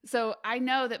 So I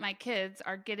know that my kids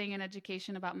are getting an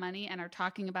education about money and are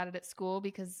talking about it at school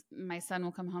because my son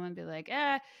will come home and be like,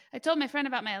 I told my friend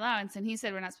about my allowance and he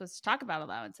said we're not supposed to talk about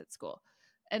allowance at school.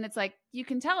 And it's like, you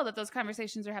can tell that those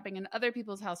conversations are happening in other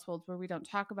people's households where we don't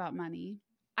talk about money.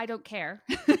 I don't care.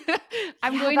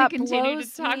 I'm Yeah, going to that continue to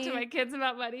blows talk to me my kids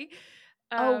about money.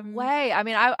 Um, away. I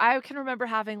mean, I can remember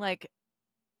having like,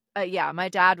 yeah, my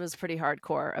dad was pretty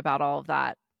hardcore about all of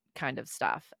that kind of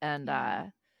stuff, and yeah,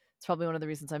 it's probably one of the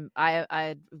reasons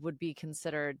I would be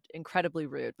considered incredibly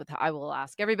rude with how I will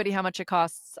ask everybody how much it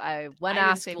costs. I, when I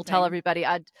do the asked, same will tell thing. everybody.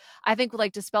 I think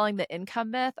like dispelling the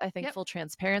income myth. I think Yep, full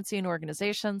transparency in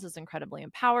organizations is incredibly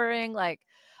empowering. Like,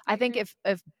 I I think agree.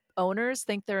 if owners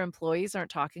think their employees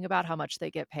aren't talking about how much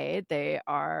they get paid, they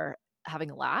are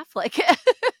having a laugh. Like,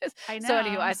 I so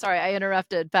anyway, know. sorry, I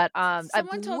interrupted, but it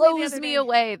Someone told me the blows other me day,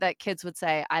 away that kids would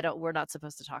say, we're not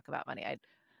supposed to talk about money.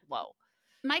 Whoa.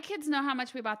 my kids know how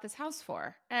much we bought this house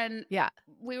for. And Yeah.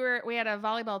 we had a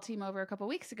volleyball team over a couple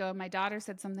weeks ago, and my daughter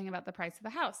said something about the price of the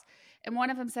house. And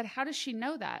one of them said, "How does she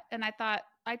know that?" And I thought,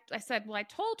 I said, "Well, I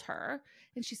told her."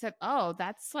 And she said, "Oh,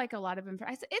 that's like a lot of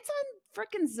information." I said, "It's on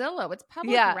freaking Zillow. It's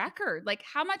public Yeah. record. Like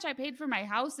how much I paid for my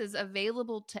house is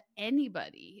available to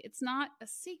anybody. It's not a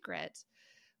secret."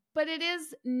 But it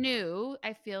is new,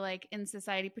 I feel like, in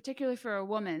society, particularly for a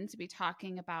woman to be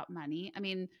talking about money. I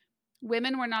mean,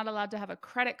 women were not allowed to have a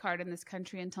credit card in this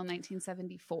country until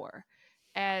 1974.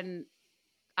 And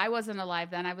I wasn't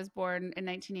alive then. I was born in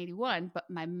 1981, but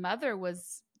my mother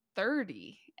was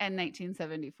 30 in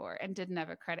 1974 and didn't have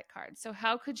a credit card. So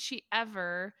how could she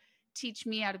ever teach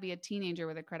me how to be a teenager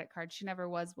with a credit card? She never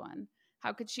was one.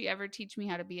 How could she ever teach me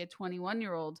how to be a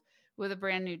 21-year-old with a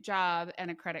brand new job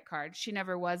and a credit card? She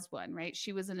never was one, right?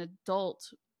 She was an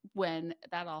adult when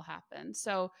that all happened.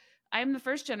 So I'm the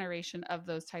first generation of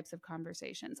those types of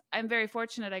conversations. I'm very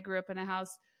fortunate. I grew up in a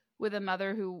house with a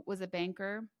mother who was a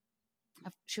banker.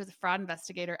 She was a fraud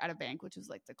investigator at a bank, which was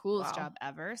like the coolest Wow. job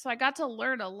ever. So I got to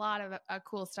learn a lot of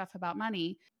cool stuff about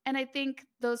money. And I think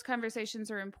those conversations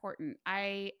are important.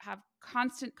 I have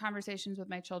constant conversations with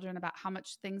my children about how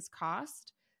much things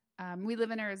cost. We live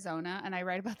in Arizona, and I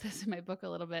write about this in my book a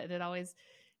little bit, and it always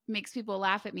makes people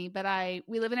laugh at me. But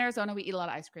we live in Arizona. We eat a lot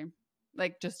of ice cream.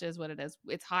 Like, just is what it is.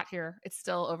 It's hot here. It's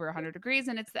still over 100 degrees,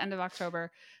 and it's the end of October.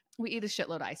 We eat a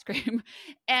shitload of ice cream.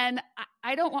 And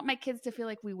I don't want my kids to feel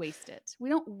like we waste it. We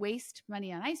don't waste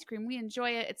money on ice cream. We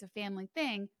enjoy it. It's a family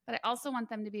thing. But I also want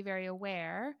them to be very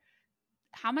aware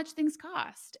how much things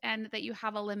cost and that you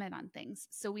have a limit on things.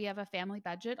 So we have a family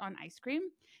budget on ice cream.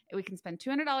 We can spend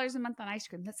 $200 a month on ice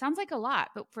cream. That sounds like a lot,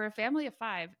 but for a family of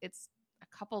 5, it's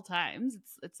a couple times.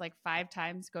 It's like 5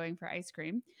 times going for ice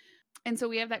cream. And so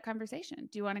we have that conversation.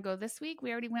 Do you want to go this week?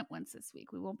 We already went once this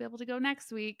week. We won't be able to go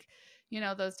next week,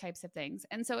 those types of things.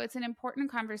 And so it's an important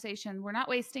conversation. We're not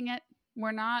wasting it.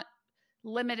 We're not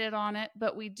limited on it,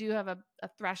 but we do have a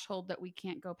threshold that we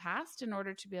can't go past in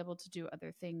order to be able to do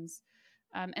other things.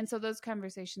 And so those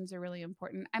conversations are really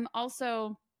important. I'm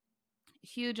also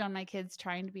huge on my kids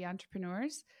trying to be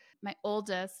entrepreneurs. My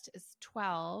oldest is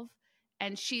 12,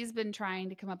 and she's been trying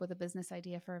to come up with a business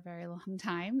idea for a very long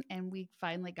time. And we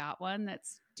finally got one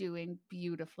that's doing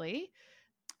beautifully,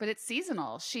 but it's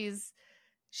seasonal. She's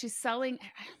selling,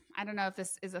 I don't know if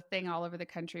this is a thing all over the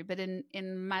country, but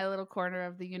in my little corner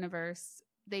of the universe,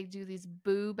 they do these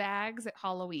boo bags at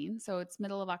Halloween. So it's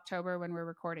middle of October when we're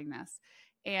recording this.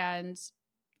 And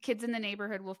kids in the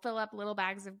neighborhood will fill up little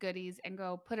bags of goodies and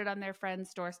go put it on their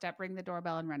friend's doorstep, ring the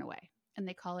doorbell, and run away. And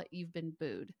they call it "You've been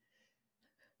booed."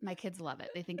 My kids love it.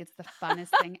 They think it's the funnest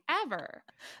thing ever.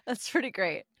 That's pretty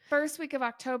great. First week of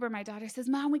October, my daughter says,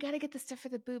 "Mom, we got to get the stuff for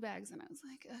the boo bags." And I was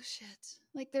like, "Oh shit.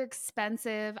 Like, they're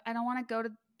expensive. I don't want to go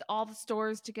to all the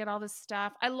stores to get all this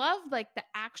stuff." I love like the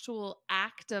actual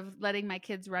act of letting my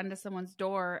kids run to someone's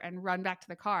door and run back to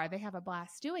the car. They have a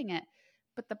blast doing it.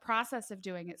 But the process of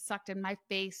doing it sucked, and my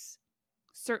face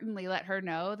certainly let her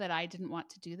know that I didn't want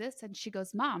to do this. And she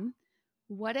goes, "Mom,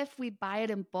 what if we buy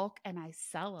it in bulk and I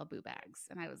sell a boo bags?"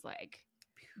 And I was like,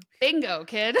 "Bingo,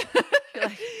 kid."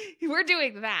 We're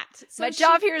doing that. So My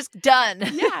job here is done.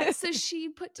 yeah. So she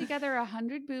put together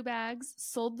 100 boo bags,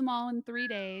 sold them all in 3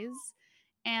 days,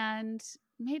 and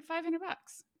made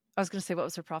 $500. I was going to say, what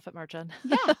was her profit margin?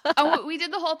 Yeah. Oh, we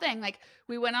did the whole thing. Like,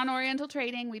 we went on Oriental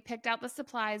Trading, we picked out the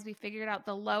supplies, we figured out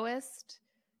the lowest,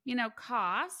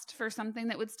 cost for something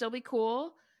that would still be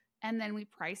cool. And then we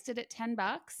priced it at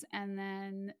 $10. And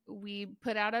then we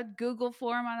put out a Google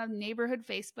form on a neighborhood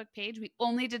Facebook page. We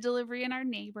only did delivery in our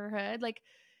neighborhood. Like,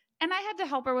 and I had to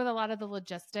help her with a lot of the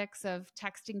logistics of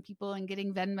texting people and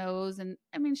getting Venmos. And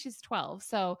I mean, she's 12.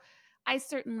 So I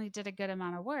certainly did a good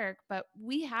amount of work, but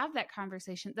we have that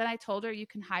conversation. Then I told her, you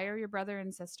can hire your brother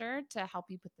and sister to help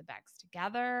you put the bags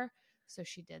together. So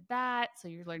she did that. So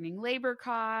you're learning labor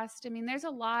cost. I mean, there's a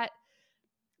lot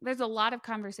of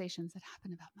conversations that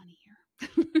happen about money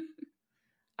here.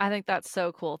 I think that's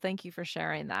so cool. Thank you for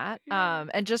sharing that. Yeah.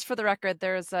 And just for the record,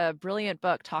 there's a brilliant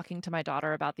book talking to my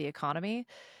daughter about the economy.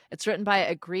 It's written by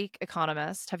a Greek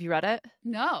economist. Have you read it?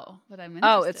 No, but I'm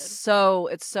Oh, interested.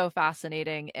 it's so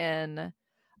fascinating. And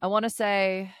I want to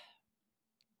say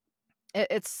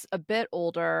it's a bit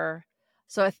older.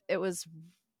 So it was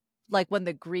like when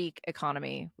the Greek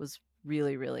economy was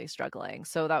really, really struggling.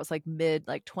 So that was like mid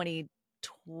like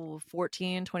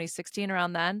 2014, 2016,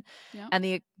 around then. Yeah. And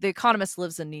the economist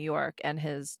lives in New York, and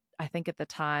his, I think at the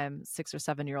time, 6 or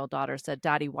 7-year-old daughter said,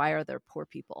 "Daddy, why are there poor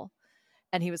people?"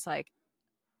 And he was like,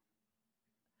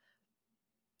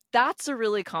 that's a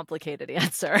really complicated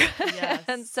answer. And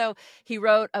Yes. so he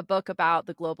wrote a book about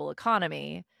the global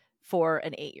economy for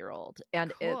an 8-year-old,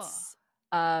 and Cool. it's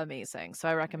amazing. So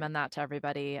I Very recommend that to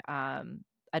everybody.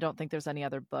 I don't think there's any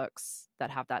other books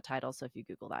that have that title, so if you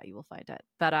Google that, you will find it.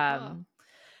 But cool.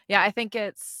 yeah, I think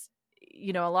it's,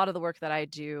 a lot of the work that I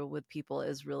do with people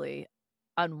is really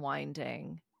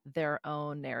unwinding their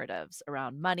own narratives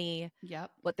around money,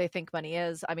 Yep. what they think money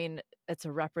is. I mean, it's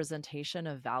a representation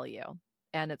of value.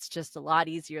 And it's just a lot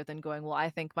easier than going, well, I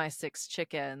think my 6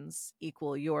 chickens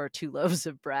equal your 2 loaves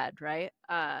of bread, right?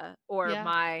 Or Yeah.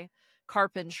 my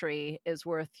carpentry is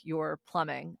worth your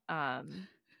plumbing.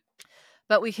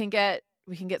 But we can get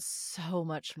so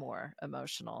much more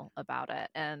emotional about it.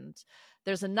 And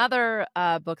there's another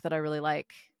book that I really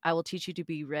like, I Will Teach You to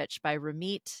Be Rich, by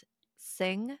Ramit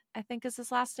Singh, I think is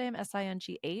his last name, Singh.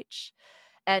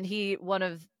 And he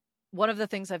one of the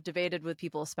things I've debated with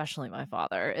people, especially my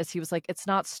father, is he was like, it's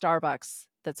not Starbucks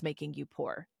that's making you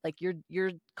poor. Like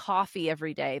your coffee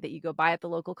every day that you go buy at the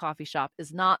local coffee shop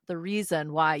is not the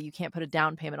reason why you can't put a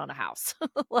down payment on a house.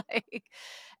 Like,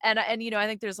 and I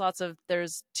think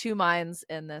there's two minds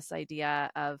in this idea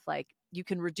of like, you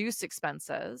can reduce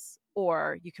expenses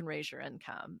or you can raise your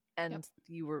income. Yep. And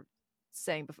you were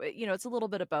saying before, it's a little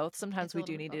bit of both. Sometimes It's a we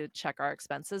little do bit of need both. to check our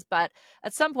expenses, but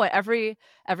at some point every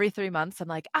 3 months, I'm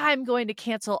like, I'm going to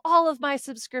cancel all of my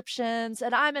subscriptions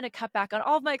and I'm going to cut back on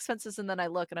all of my expenses. And then I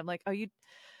look and I'm like, oh,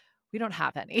 we don't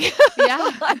have any.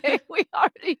 Yeah. Like, we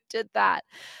already did that.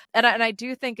 And I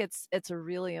do think it's a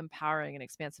really empowering and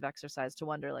expansive exercise to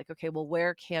wonder, like, okay, well,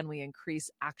 where can we increase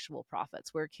actual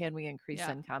profits? Where can we increase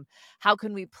Yeah. income? How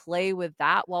can we play with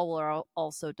that while we're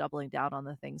also doubling down on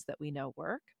the things that we know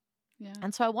work? Yeah.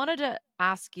 And so I wanted to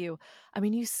ask you, I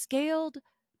mean, you scaled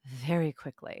very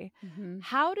quickly. Mm-hmm.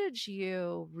 How did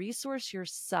you resource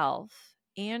yourself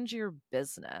and your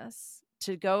business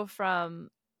to go from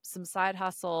some side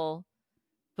hustle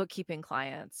bookkeeping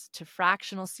clients to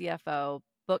fractional CFO,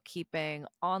 bookkeeping,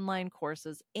 online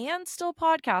courses, and still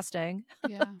podcasting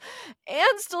Yeah.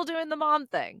 and still doing the mom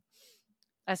thing?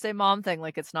 I say mom thing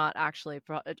like it's not actually,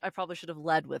 I probably should have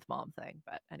led with mom thing,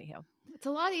 but anyhow. It's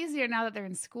a lot easier now that they're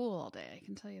in school all day. I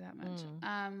can tell you that much.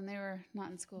 Mm. When they were not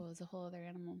in school, it was a whole other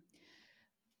animal.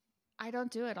 I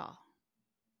don't do it all.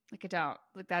 Like I don't.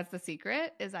 Like that's the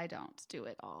secret is I don't do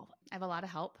it all. I have a lot of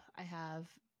help. I have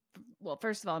well,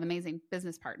 first of all, an amazing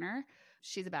business partner.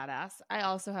 She's a badass. I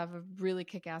also have a really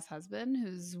kick-ass husband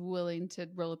who's willing to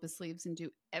roll up his sleeves and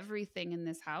do everything in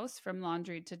this house from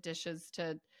laundry to dishes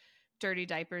to dirty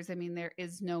diapers. I mean, there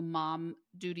is no mom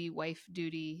duty, wife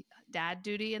duty, dad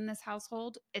duty in this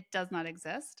household. It does not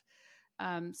exist.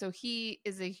 So he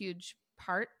is a huge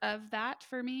part of that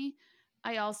for me.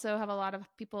 I also have a lot of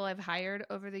people I've hired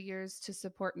over the years to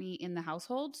support me in the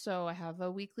household. So I have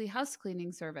a weekly house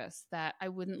cleaning service that I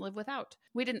wouldn't live without.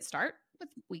 We didn't start with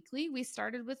weekly, we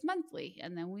started with monthly,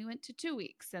 and then we went to 2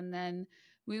 weeks, and then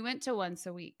we went to once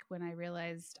a week when I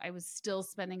realized I was still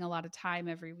spending a lot of time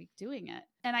every week doing it.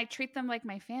 And I treat them like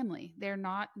my family. They're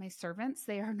not my servants.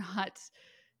 They are not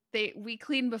we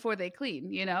clean before they clean,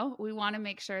 we want to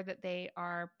make sure that they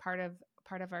are part of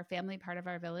our family, part of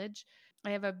our village.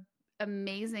 I have a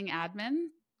amazing admin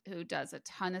who does a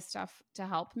ton of stuff to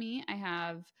help me. I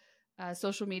have a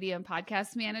social media and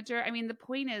podcast manager. I mean, the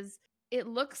point is it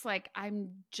looks like I'm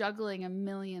juggling a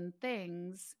million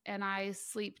things and I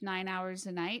sleep 9 hours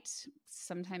a night,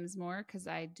 sometimes more cuz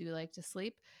I do like to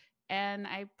sleep, and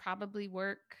I probably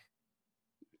work,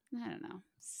 I don't know,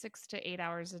 6 to 8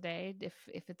 hours a day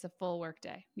if it's a full work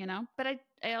day, But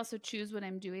I also choose when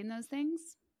I'm doing those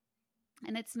things.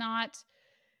 And it's not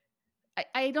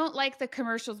I don't like the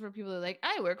commercials where people are like,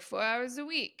 I work 4 hours a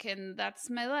week and that's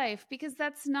my life, because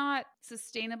that's not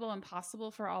sustainable and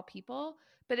possible for all people.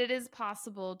 But it is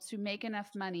possible to make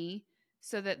enough money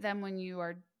so that then when you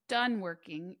are done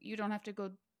working, you don't have to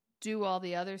go do all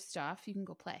the other stuff. You can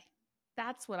go play.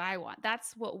 That's what I want.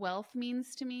 That's what wealth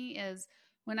means to me is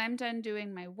when I'm done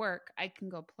doing my work, I can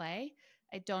go play.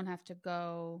 I don't have to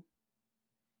go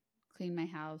clean my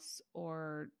house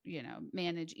or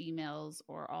manage emails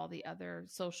or all the other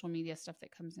social media stuff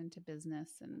that comes into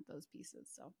business and those pieces.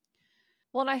 So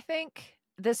Well, and I think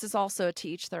this is also to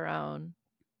each their own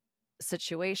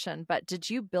situation, but did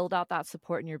you build out that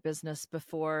support in your business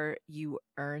before you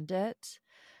earned it?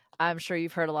 I'm sure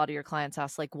you've heard a lot of your clients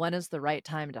ask, like, when is the right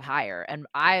time to hire? And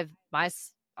I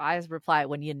reply,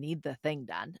 when you need the thing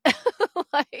done.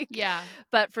 Like, yeah,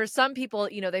 but for some people,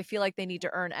 they feel like they need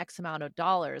to earn X amount of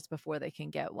dollars before they can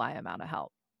get Y amount of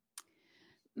help.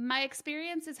 my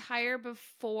experience is higher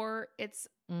before it's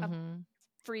a Mm-hmm.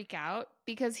 freak out,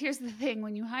 because here's the thing: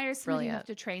 when you hire somebody, you have Brilliant.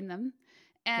 to train them,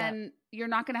 Yep. and you're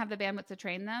not going to have the bandwidth to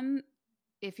train them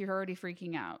if you're already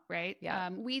freaking out, right?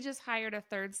 Yep. We just hired a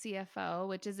third CFO,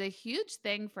 which is a huge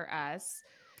thing for us.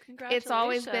 It's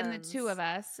always been the two of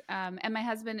Congratulations. us, and my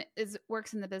husband is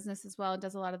works in the business as well and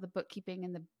does a lot of the bookkeeping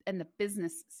and the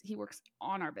business. He works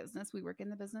on our business. We work in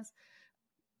the business.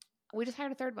 We just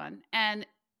hired a third one, and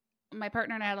my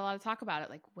partner and I had a lot of talk about it.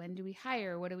 Like, when do we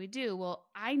hire? What do we do? Well,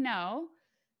 I know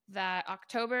that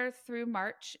October through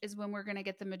March is when we're going to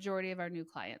get the majority of our new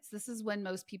clients. This is when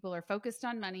most people are focused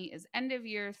on money, is end of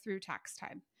year through tax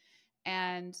time.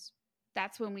 And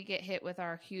that's when we get hit with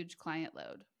our huge client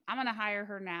load. I'm going to hire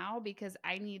her now because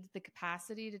I need the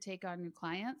capacity to take on new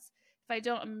clients. If I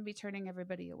don't, I'm going to be turning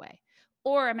everybody away.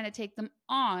 Or I'm going to take them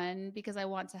on because I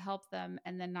want to help them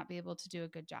and then not be able to do a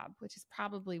good job, which is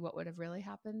probably what would have really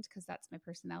happened, because that's my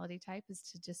personality type, is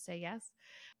to just say yes.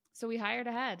 So we hired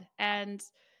ahead, and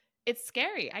it's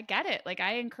scary. I get it. Like,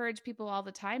 I encourage people all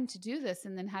the time to do this,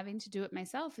 and then having to do it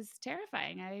myself is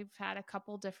terrifying. I've had a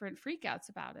couple different freakouts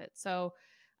about it. So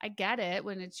I get it.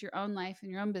 When it's your own life and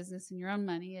your own business and your own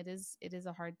money, it is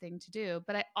a hard thing to do.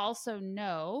 But I also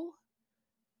know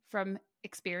from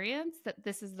experience that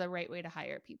this is the right way to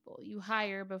hire people. You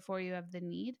hire before you have the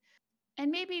need,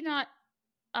 and maybe not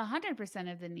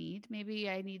 100% of the need. Maybe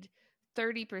I need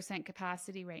 30%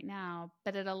 capacity right now,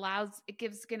 but it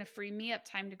gives going to free me up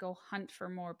time to go hunt for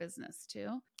more business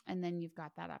too. And then you've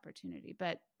got that opportunity.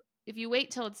 But if you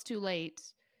wait till it's too late,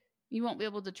 you won't be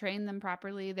able to train them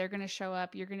properly. They're going to show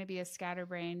up. You're going to be a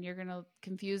scatterbrain. You're going to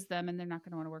confuse them, and they're not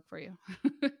going to want to work for you.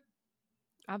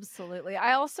 Absolutely.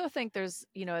 I also think there's,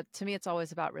 to me, it's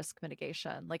always about risk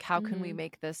mitigation. Like, how can we Mm-hmm.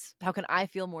 make this, how can I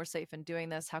feel more safe in doing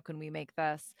this? How can we make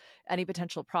this any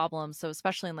potential problems? So,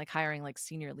 especially in like hiring like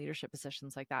senior leadership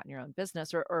positions like that in your own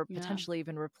business, or Yeah. potentially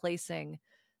even replacing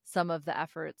some of the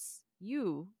efforts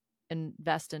you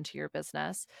invest into your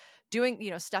business, doing,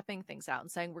 stepping things out and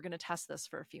saying, we're going to test this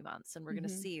for a few months and we're going to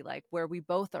Mm-hmm. see like where we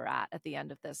both are at the end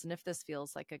of this. And if this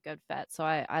feels like a good fit. So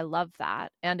I love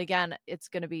that. And again, it's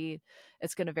going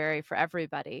to vary for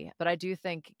everybody. But I do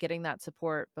think getting that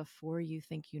support before you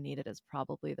think you need it is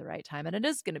probably the right time. And it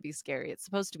is going to be scary. It's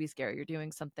supposed to be scary. You're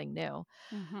doing something new.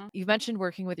 Uh-huh. You've mentioned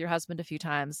working with your husband a few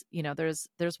times.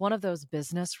 There's one of those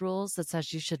business rules that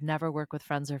says you should never work with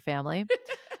friends or family.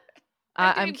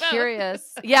 I'm I'm doing both.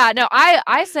 curious. Yeah, no,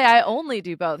 I say I only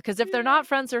do both, because if they're Yeah. not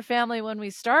friends or family when we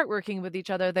start working with each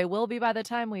other, they will be by the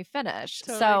time we finish.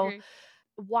 Totally So, agree.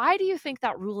 why do you think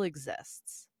that rule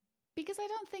exists? Because I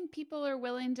don't think people are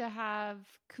willing to have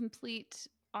complete,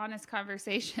 honest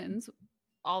conversations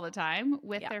all the time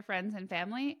with Yeah. their friends and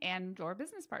family and or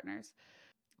business partners.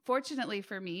 Fortunately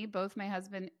for me, both my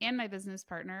husband and my business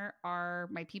partner are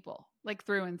my people, like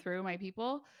through and through my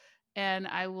people. And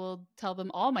I will tell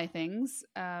them all my things,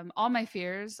 all my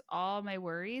fears, all my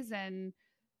worries, and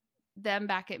them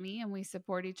back at me, and we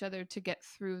support each other to get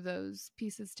through those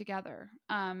pieces together.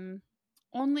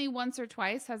 Only once or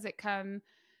twice has it come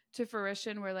to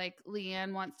fruition where like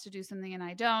Leanne wants to do something and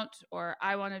I don't, or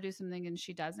I want to do something and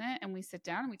she doesn't, and we sit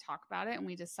down and we talk about it and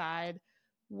we decide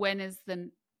when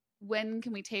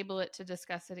can we table it to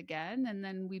discuss it again, and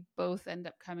then we both end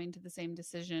up coming to the same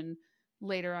decision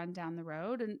later on down the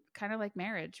road. And kind of like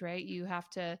marriage, right? You have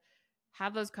to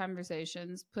have those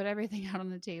conversations, put everything out on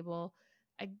the table.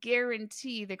 I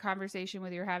guarantee the conversation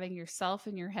with you're having yourself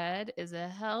in your head is a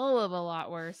hell of a lot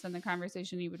worse than the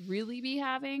conversation you would really be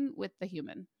having with the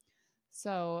human.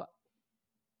 So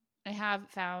I have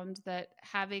found that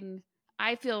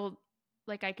I feel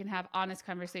like I can have honest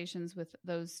conversations with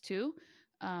those two,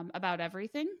 about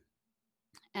everything.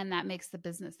 And that makes the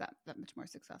business that much more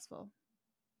successful.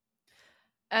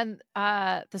 And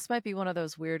this might be one of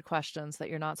those weird questions that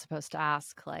you're not supposed to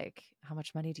ask, like, how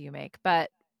much money do you make? But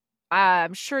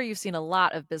I'm sure you've seen a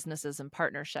lot of businesses and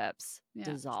partnerships Yeah.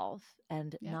 dissolve,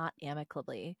 and Yeah. not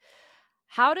amicably.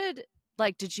 How did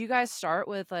you guys start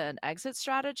with an exit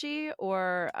strategy?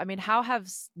 Or, I mean, how have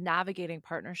navigating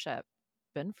partnership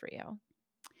been for you?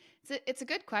 It's a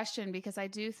good question, because I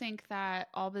do think that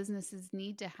all businesses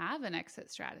need to have an exit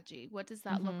strategy. What does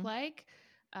that look Mm-hmm. like?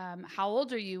 How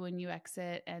old are you when you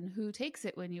exit, and who takes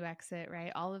it when you exit,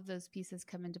 right? All of those pieces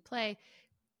come into play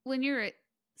when you're a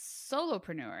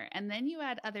solopreneur, and then you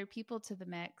add other people to the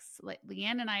mix. Like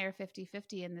Leanne and I are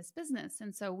 50-50 in this business.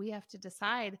 And so we have to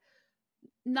decide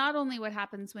not only what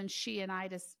happens when she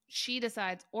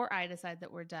decides or I decide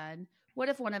that we're done. What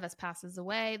if one of us passes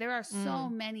away? There are so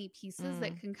Mm, many pieces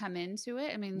that mm. can come into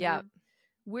it. I mean, Yep.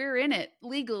 we're in it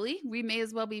legally. We may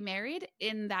as well be married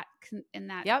in that in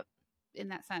that Yep. in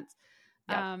that sense.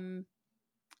 Yep. Um,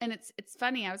 And it's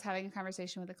funny. I was having a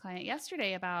conversation with a client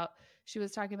yesterday about she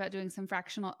was talking about doing some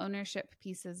fractional ownership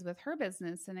pieces with her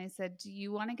business, and I said, "Do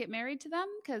you want to get married to them?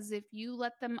 Because if you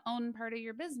let them own part of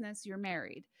your business, you're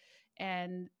married,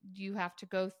 and you have to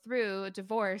go through a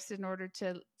divorce in order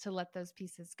to let those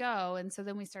pieces go." And so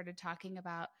then we started talking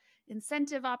about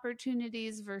incentive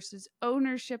opportunities versus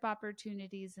ownership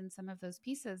opportunities in some of those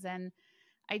pieces. And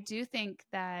I do think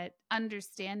that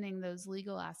understanding those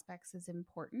legal aspects is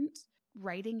important.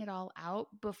 Writing it all out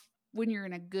when you're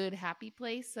in a good, happy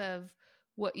place of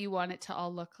what you want it to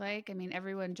all look like. I mean,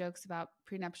 everyone jokes about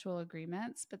prenuptial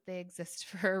agreements, but they exist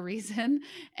for a reason.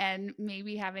 And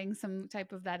maybe having some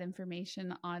type of that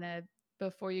information on a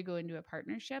before you go into a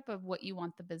partnership of what you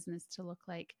want the business to look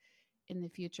like in the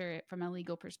future from a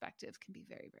legal perspective can be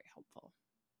very, very helpful.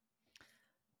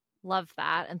 Love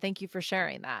that. And thank you for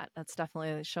sharing that. That's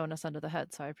definitely showing us under the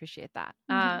hood. So I appreciate that.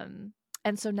 Mm-hmm.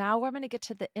 And so now we're going to get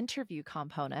to the interview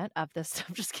component of this.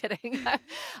 I'm just kidding.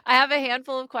 I have a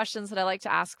handful of questions that I like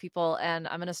to ask people, and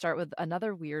I'm going to start with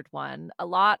another weird one. A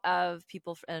lot of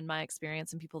people in my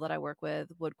experience and people that I work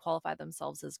with would qualify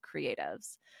themselves as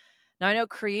creatives. Now, I know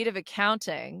creative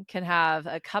accounting can have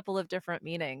a couple of different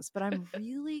meanings, but I'm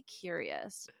really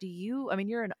curious. I mean,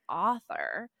 you're an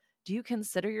author. Do you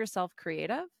consider yourself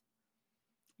creative?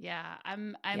 Yeah,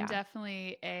 I'm Yeah.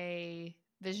 definitely a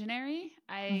visionary.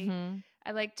 Mhm.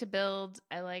 I like to build,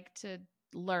 I like to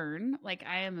learn. Like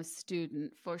I am a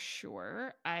student for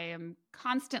sure. I am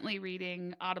constantly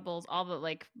reading audibles, all the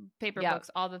like paper Yep.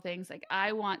 books, all the things. Like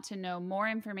I want to know more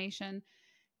information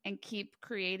and keep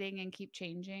creating and keep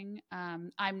changing.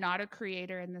 I'm not a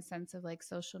creator in the sense of like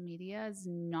social media is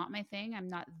not my thing. I'm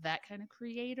not that kind of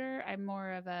creator. I'm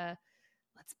more of a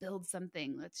let's build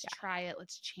something, let's Yeah. try it,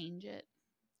 let's change it.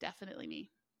 Definitely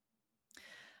me.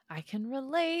 I can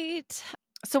relate.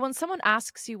 So when someone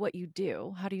asks you what you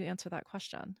do, how do you answer that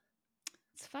question?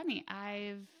 It's funny.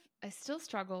 I still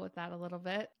struggle with that a little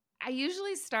bit. I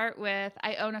usually start with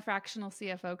I own a fractional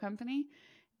CFO company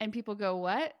and people go,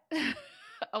 "What?"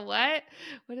 A what?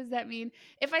 What does that mean?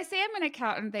 If I say I'm an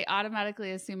accountant, they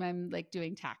automatically assume I'm like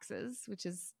doing taxes, which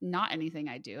is not anything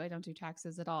I do. I don't do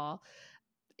taxes at all.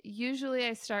 Usually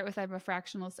I start with I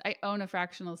own a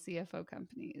fractional CFO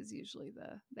company is usually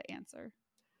the answer.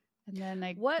 And then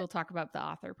I What will talk about the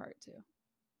author part too.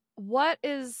 what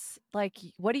is like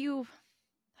what do you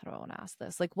how do I want to ask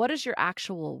this? Like what is your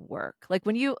actual work? Like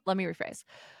when you let me rephrase.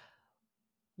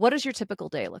 What does your typical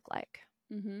day look like?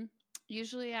 Mm-hmm.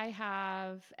 Usually, I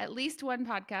have at least one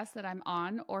podcast that I'm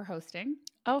on or hosting.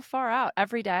 Oh, far out.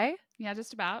 Every day? Yeah,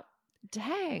 just about.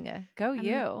 Dang. Go I'm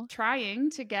you. trying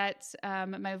to get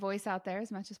my voice out there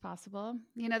as much as possible.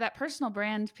 You know, that personal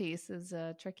brand piece is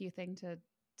a tricky thing to It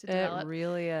develop.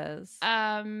 really is. So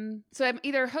I'm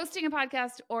either hosting a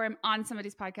podcast or I'm on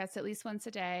somebody's podcast at least once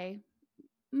a day,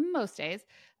 most days.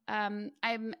 I'm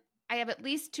I have at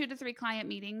least 2 to 3 client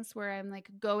meetings where I'm like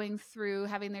going through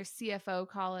having their CFO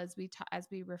call as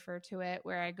we refer to it,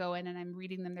 where I go in and I'm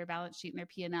reading them their balance sheet and their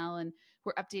P&L, and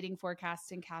we're updating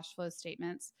forecasts and cash flow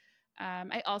statements.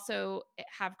 I also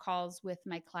have calls with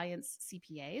my clients'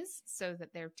 CPAs so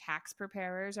that their tax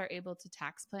preparers are able to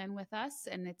tax plan with us,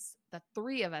 and it's the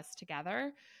three of us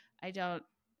together. I don't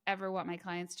ever want my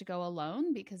clients to go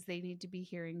alone because they need to be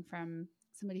hearing from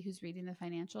somebody who's reading the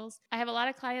financials. I have a lot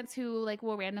of clients who like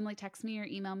will randomly text me or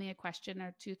email me a question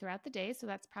or two throughout the day, so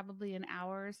that's probably an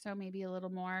hour or so, maybe a little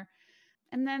more.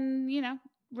 And then,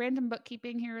 random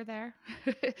bookkeeping here or there.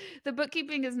 The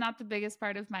bookkeeping is not the biggest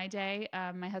part of my day.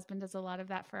 My husband does a lot of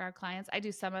that for our clients. I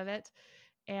do some of it,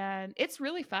 and it's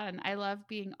really fun. I love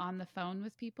being on the phone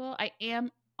with people. I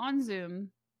am on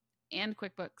Zoom and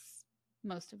QuickBooks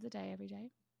most of the day, every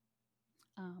day,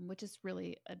 which is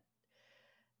really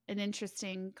an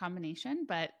interesting combination,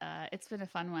 but it's been a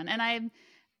fun one. And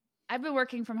I've been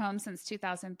working from home since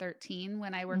 2013.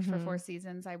 When I worked for Four Mhm.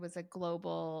 Seasons, I was a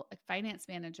global finance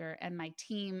manager, and my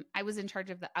team, I was in charge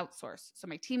of the outsource. So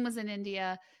my team was in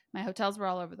India, my hotels were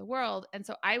all over the world. And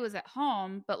so I was at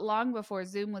home, but long before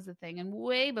Zoom was a thing and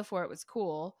way before it was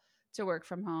cool to work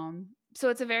from home. So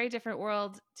it's a very different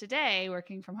world today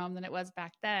working from home than it was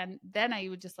back then. Then I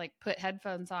would just like put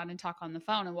headphones on and talk on the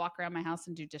phone and walk around my house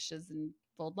and do dishes and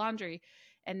fold laundry.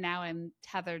 And now I'm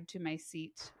tethered to my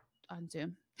seat on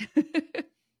Zoom.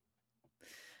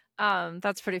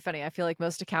 That's pretty funny. I feel like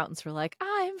most accountants were like,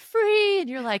 "I'm free," and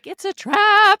you're like, "It's a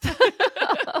trap."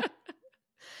 uh,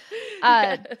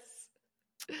 Yes.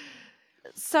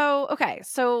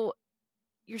 so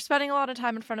you're spending a lot of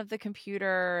time in front of the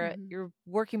computer. Mhm. You're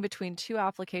working between two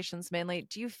applications mainly.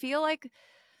 Do you feel like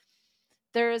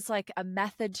there is like a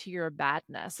method to your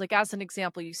madness. Like, as an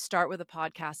example, you start with a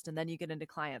podcast and then you get into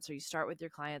clients, or you start with your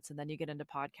clients and then you get into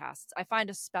podcasts. I find,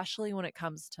 especially when it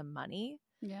comes to money,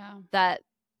 Yeah. that,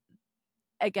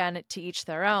 again, to each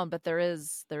their own, but there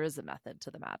is a method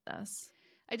to the madness.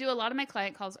 I do a lot of my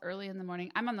client calls early in the morning.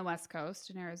 I'm on the West Coast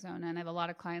in Arizona, and I have a lot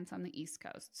of clients on the East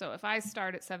Coast. So if I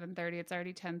start at 7:30, it's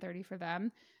already 10:30 for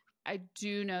them. I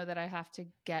do know that I have to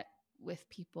get with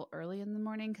people early in the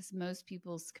morning because most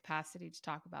people's capacity to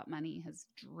talk about money has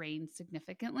drained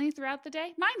significantly throughout the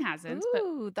day. Mine hasn't, but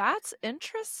Ooh, that's most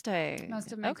interesting.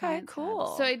 of my Okay, clients have.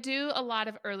 So cool. I do a lot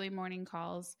of early morning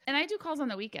calls, and I do calls on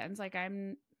the weekends. Like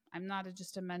I'm not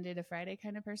just a Monday to Friday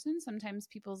kind of person. Sometimes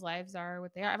people's lives are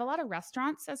what they are. I have a lot of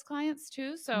restaurants as clients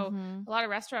too, so Mhm. a lot of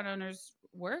restaurant owners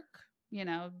work,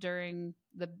 during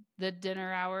the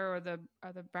dinner hour or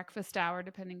the breakfast hour,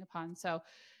 depending upon. So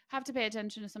have to pay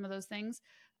attention to some of those things.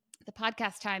 The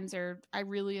podcast times I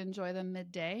really enjoy them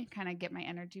midday, kind of get my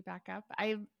energy back up.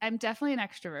 I'm definitely an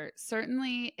extrovert,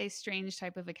 certainly a strange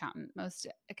type of accountant. Most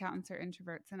accountants are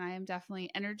introverts, and I am definitely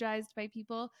energized by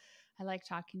people. I like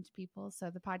talking to people, so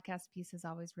the podcast piece is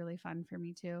always really fun for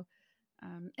me too.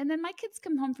 And then my kids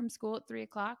come home from school at 3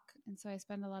 o'clock, and so I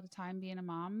spend a lot of time being a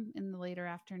mom in the later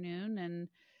afternoon. And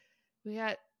we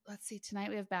got, let's see, tonight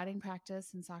we have batting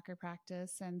practice and soccer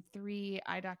practice and 3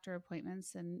 eye doctor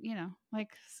appointments and,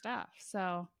 like stuff.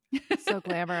 So So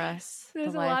glamorous, the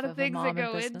there's a lot life of of a things that mom and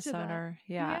go into business that. owner.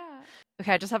 Yeah. Yeah.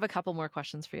 Okay, I just have a couple more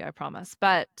questions for you, I promise.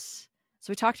 But so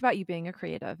we talked about you being a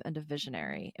creative and a Mm-hmm.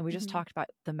 visionary, and we just Mm-hmm. talked about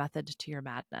the method to your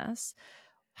madness.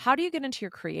 How do you get into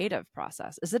your creative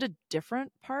process? Is it a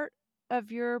different part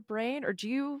of your brain, or do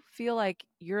you feel like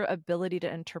your ability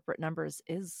to interpret numbers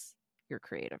is your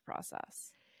creative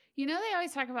process? They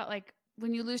always talk about like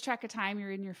when you lose track of time,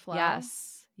 you're in your flow.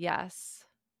 Yes. Yes.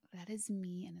 That is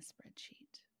me in a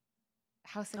spreadsheet.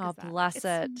 How sick Oh, is that? bless It's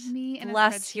it. me in a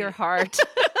Bless your spreadsheet. heart.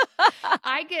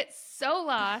 I get so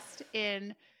lost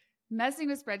in messing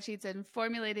with spreadsheets and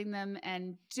formulating them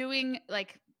and doing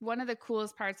like one of the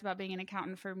coolest parts about being an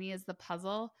accountant for me is the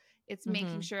puzzle. It's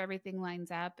making Hmm. sure everything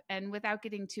lines up and without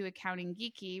getting too accounting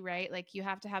geeky, right? Like you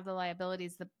have to have the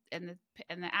liabilities and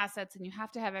the assets and you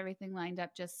have to have everything lined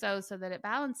up just so that it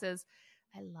balances.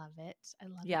 I love it. I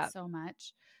love it Yeah. so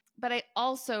much. But I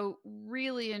also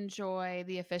really enjoy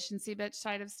the efficiency bitch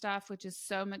side of stuff, which is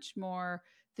so much more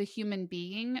the human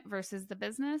being versus the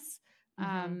business.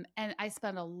 Hmm. And I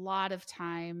spend a lot of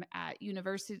time at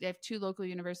university. I have 2 local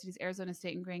universities, Arizona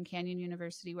State and Grand Canyon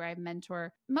University, where I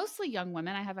mentor mostly young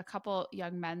women. I have a couple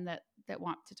young men that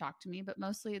want to talk to me, but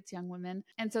mostly it's young women.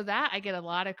 And so that I get a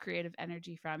lot of creative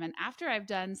energy from. And after I've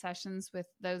done sessions with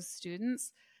those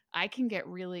students, I can get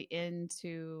really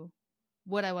into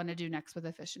what I want to do next with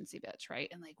efficiency bitch, right?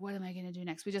 And like, what am I going to do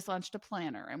next? We just launched a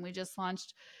planner and we just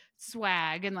launched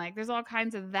swag and like there's all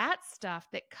kinds of that stuff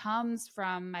that comes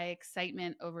from my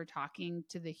excitement over talking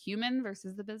to the human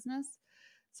versus the business.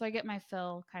 So I get my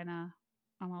fill kind of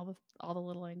on all the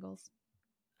little angles.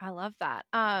 I love that.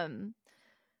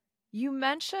 You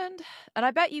mentioned, and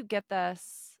I bet you get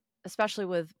this, especially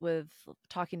with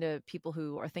talking to people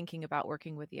who are thinking about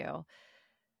working with you.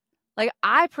 Like,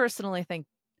 I personally think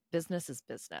business is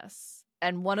business.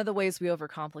 And one of the ways we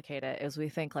overcomplicate it is we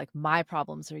think like my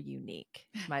problems are unique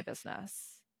to my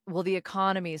business. Well, the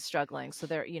economy is struggling, so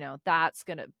that's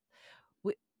gonna.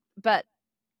 But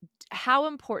how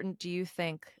important do you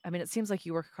think? I mean, it seems like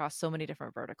you work across so many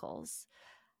different verticals.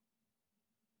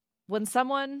 When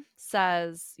someone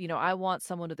says, I want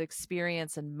someone with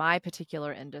experience in my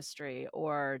particular industry,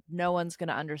 or no one's going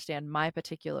to understand my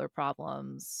particular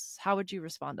problems, how would you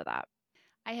respond to that?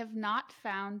 I have not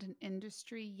found an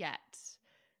industry yet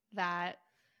that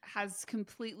has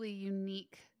completely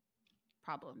unique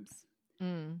problems,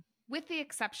 Mm. with the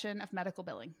exception of medical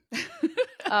billing.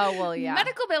 Oh, well, yeah.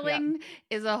 Medical Yep. billing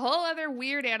is a whole other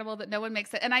weird animal that no one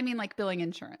makes it. And I mean like billing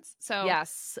insurance. So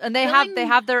Yes. And they billing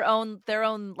have their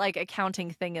own like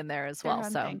accounting thing in there as their well.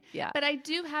 own So, thing. yeah. But I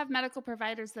do have medical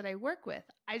providers that I work with.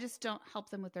 I just don't help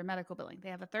them with their medical billing. They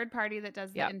have a third party that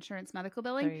does the Yep. insurance medical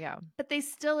There billing, you go. but they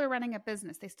still are running a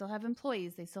business. They still have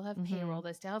employees, they still have payroll, Mhm.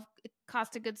 they still have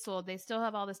cost of goods sold, they still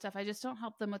have all this stuff. I just don't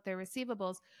help them with their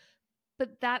receivables.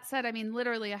 But that said, I mean,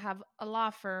 literally, I have a law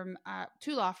firm,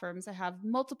 2 law firms. I have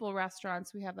multiple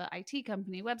restaurants. We have an IT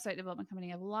company, website development company.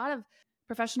 I have a lot of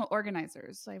professional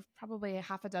organizers. I have probably a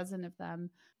half a dozen of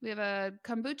them. We have a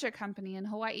kombucha company in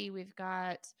Hawaii. We've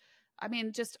got, I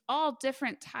mean, just all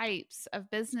different types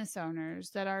of business owners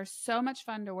that are so much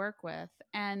fun to work with.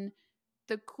 And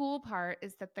the cool part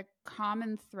is that the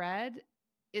common thread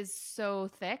is so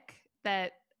thick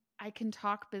that I can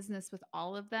talk business with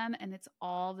all of them and it's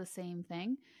all the same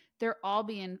thing. they're all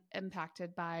being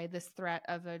impacted by this threat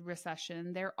of a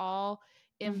recession. They're all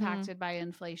Mm-hmm. impacted by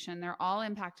inflation. They're all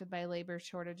impacted by labor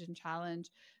shortage and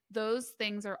challenge. Those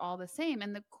things are all the same.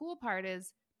 And the cool part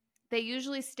is they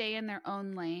usually stay in their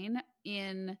own lane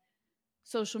in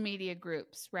social media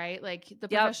groups, right? Like the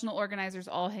Yep. professional organizers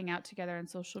all hang out together on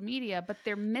social media, but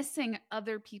they're missing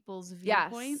other people's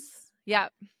Yes. viewpoints.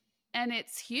 Yep. And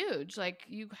it's huge. Like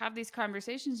you have these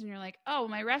conversations and you're like, oh,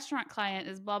 my restaurant client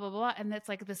is blah, blah, blah. And it's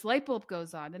like this light bulb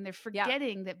goes on and they're Yep.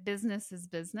 forgetting that business is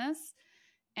business.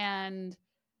 And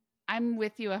I'm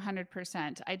with you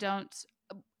 100%.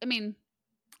 I mean,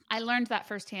 I learned that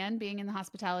firsthand being in the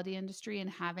hospitality industry and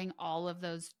having all of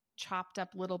those chopped up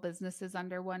little businesses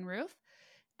under one roof.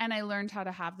 And I learned how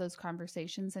to have those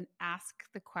conversations and ask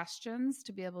the questions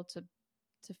to be able to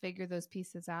figure those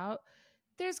pieces out.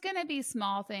 There's going to be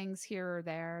small things here or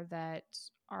there that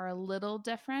are a little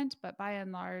different, but by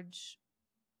and large,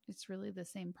 it's really the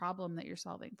same problem that you're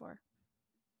solving for.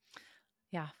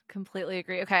 Yeah, completely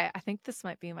agree. Okay, I think this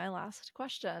might be my last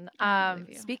question. I believe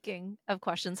you. Speaking of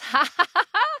questions,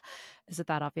 is it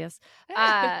that obvious?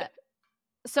 Uh,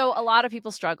 so a lot of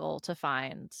people struggle to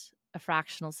find a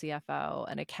fractional CFO,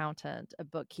 an accountant, a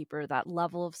bookkeeper, that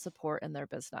level of support in their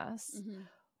business. Mm-hmm.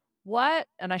 What,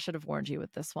 and I should have warned you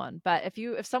with this one, but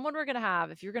if someone were going to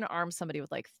if you're going to arm somebody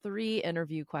with like 3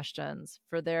 interview questions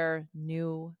for their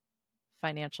new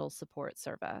financial support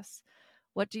service,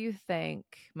 what do you think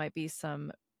might be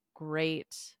some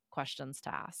great questions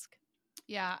to ask?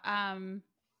 Yeah.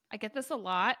 I get this a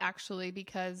lot actually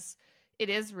because it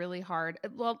is really hard.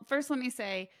 Well, first, let me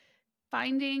say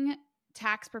finding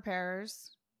tax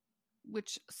preparers,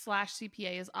 which slash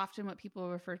CPA is often what people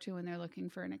refer to when they're looking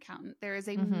for an accountant. There is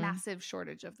a Mhm. massive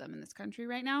shortage of them in this country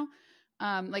right now,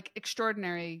 like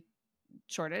extraordinary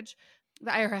shortage.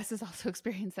 The IRS has also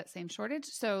experienced that same shortage.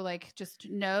 So like just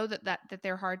know that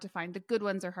they're hard to find. The good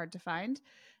ones are hard to find.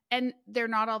 And they're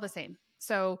not all the same.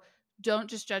 So don't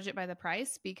just judge it by the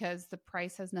price because the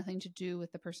price has nothing to do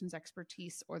with the person's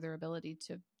expertise or their ability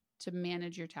to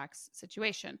manage your tax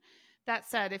situation. That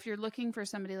said, if you're looking for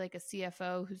somebody like a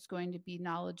CFO who's going to be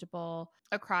knowledgeable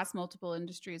across multiple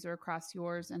industries or across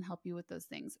yours and help you with those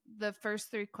things, the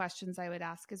first 3 questions I would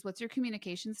ask is what's your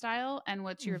communication style and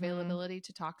what's your Mhm. availability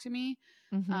to talk to me?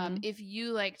 Mhm. If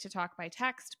you like to talk by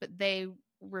text, but they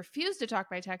refuse to talk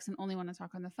by text and only want to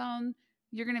talk on the phone,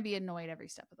 you're going to be annoyed every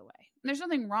step of the way. And there's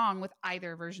nothing wrong with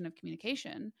either version of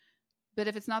communication, but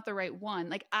if it's not the right one,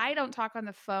 like I don't talk on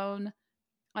the phone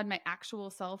on my actual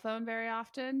cell phone very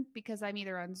often because I'm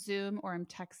either on Zoom or I'm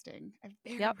texting. I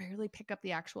very Yep. rarely pick up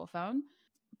the actual phone,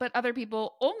 but other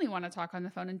people only want to talk on the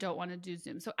phone and don't want to do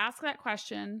Zoom. So ask that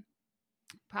question.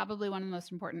 Probably one of the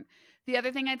most important. The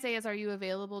other thing I'd say is, are you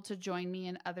available to join me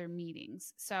in other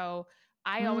meetings? So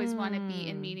I always want to be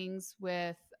in Mm. meetings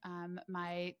with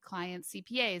my clients'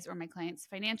 CPAs or my clients'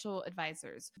 financial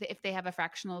advisors. If they have a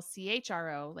fractional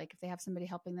CHRO, like if they have somebody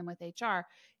helping them with HR,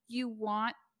 you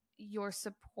want your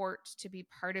support to be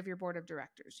part of your board of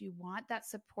directors. You want that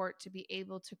support to be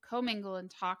able to commingle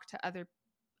and talk to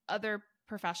other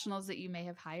professionals that you may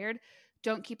have hired.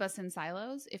 Don't keep us in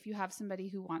silos. If you have somebody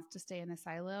who wants to stay in a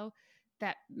silo,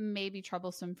 that may be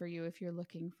troublesome for you if you're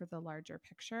looking for the larger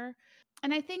picture.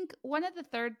 And I think one of the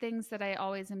third things that I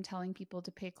always am telling people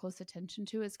to pay close attention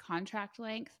to is contract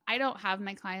length. I don't have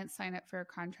my clients sign up for a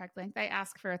contract length. I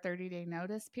ask for a 30-day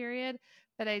notice period,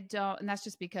 but I don't, and that's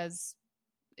just because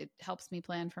it helps me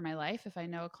plan for my life if I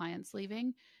know a client's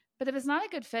leaving. But if it's not a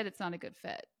good fit, it's not a good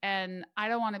fit. And I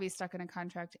don't want to be stuck in a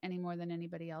contract any more than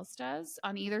anybody else does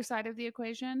on either side of the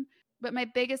equation. But my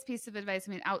biggest piece of advice,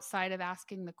 I mean, outside of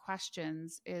asking the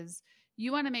questions, is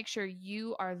you want to make sure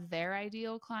you are their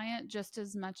ideal client just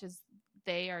as much as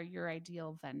they are your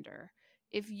ideal vendor.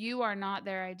 If you are not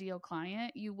their ideal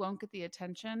client, you won't get the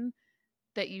attention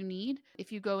that you need.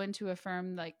 If you go into a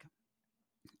firm like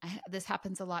this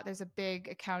happens a lot. There's a big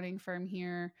accounting firm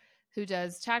here who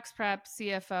does tax prep,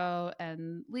 CFO,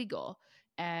 and legal.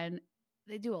 And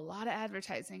they do a lot of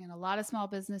advertising, and a lot of small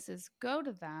businesses go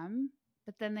to them,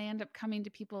 but then they end up coming to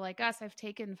people like us. I've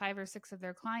taken 5 or 6 of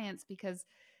their clients because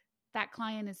that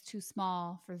client is too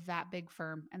small for that big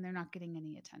firm and they're not getting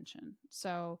any attention.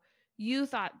 So you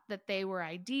thought that they were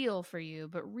ideal for you,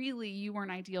 but really you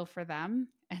weren't ideal for them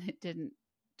and it didn't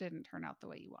turn out the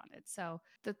way you wanted. So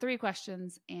the 3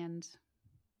 questions and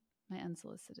my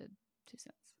unsolicited 2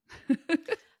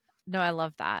 cents. No, I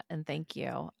love that, and thank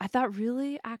you. That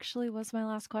really actually was my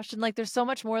last question. Like, there's so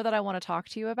much more that I wanna talk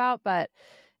to you about, but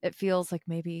it feels like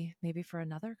maybe for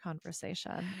another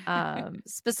conversation.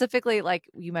 Specifically, like,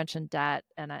 you mentioned debt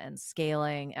and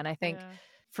scaling, and I think Yeah.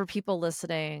 for people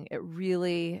listening, it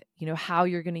really, how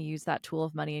you're going to use that tool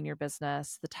of money in your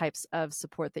business, the types of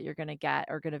support that you're going to get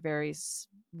are going to vary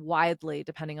widely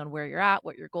depending on where you're at,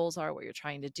 what your goals are, what you're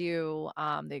trying to do,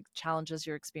 the challenges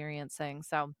you're experiencing.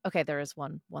 So, okay, there is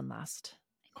one last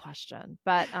question,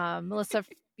 but Melissa,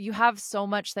 you have so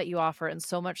much that you offer and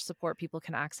so much support people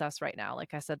can access right now.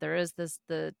 Like I said, there is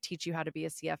the Teach You How to Be a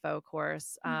CFO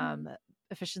course. Mm-hmm.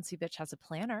 Efficiency Bitch has a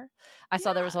planner. I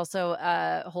saw there was Yeah. also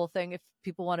a whole thing if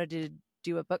people wanted to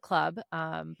do a book club,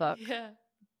 book Yeah.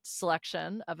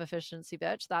 selection of Efficiency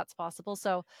Bitch, that's possible.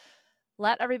 So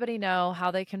let everybody know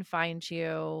how they can find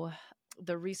you,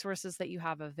 the resources that you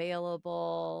have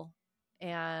available,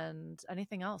 and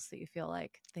anything else that you feel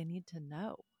like they need to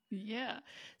know. Yeah.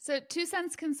 So 2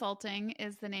 Cents Consulting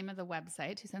is the name of the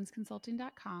website,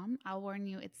 twocentsconsulting.com. I'll warn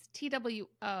you, it's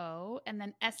TWO and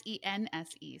then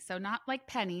SENSE. So not like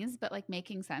pennies, but like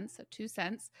making sense. So 2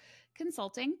 Cents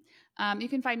Consulting. You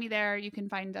can find me there. You can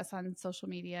find us on social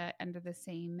media under the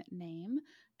same name.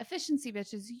 Efficiency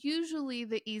Bitch is usually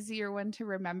the easier one to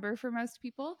remember for most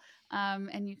people.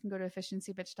 And you can go to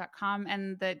efficiencybitch.com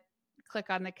and click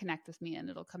on the connect with me and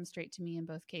it'll come straight to me in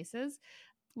both cases.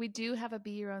 We do have a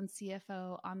Be Your Own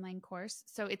CFO online course.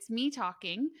 So it's me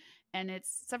talking, and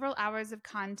it's several hours of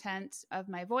content of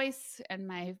my voice and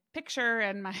my picture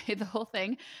and my the whole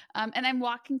thing. And I'm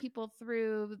walking people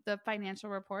through the financial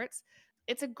reports.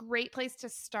 It's a great place to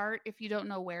start if you don't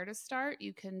know where to start.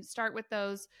 You can start with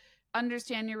those,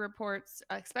 understand your reports,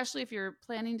 especially if you're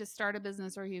planning to start a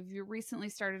business or if you recently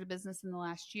started a business in the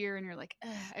last year and you're like,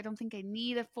 I don't think I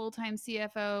need a full-time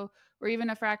CFO or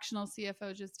even a fractional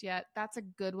CFO just yet. That's a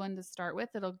good one to start with.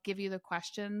 It'll give you the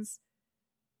questions.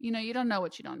 You don't know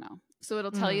what you don't know. So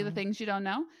it'll tell you the Mm. things you don't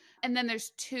know. And then there's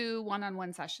 2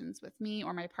 one-on-one sessions with me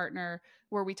or my partner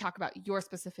where we talk about your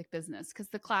specific business because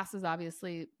the class is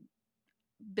obviously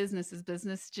business is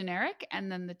business generic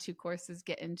and then the 2 courses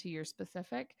get into your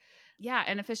specific. Yeah,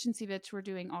 and Efficiency Bitch, we're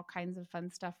doing all kinds of fun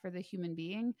stuff for the human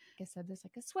being. Like I said, there's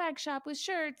like a swag shop with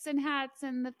shirts and hats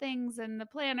and the things and the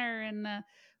planner, and the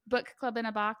book club in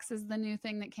a box is the new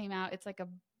thing that came out. It's like a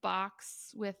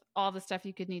box with all the stuff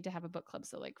you could need to have a book club.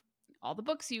 So like all the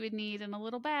books you would need in a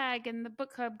little bag and the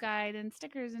book club guide and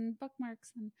stickers and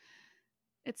bookmarks, and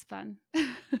it's fun.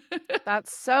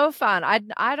 That's so fun.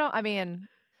 I don't, I mean,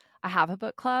 I have a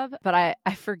book club, but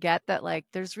I forget that like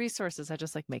there's resources. I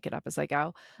just like make it up as I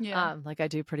go. Yeah. Like I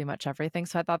do pretty much everything.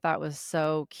 So I thought that was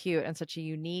so cute and such a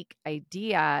unique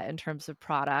idea in terms of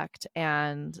product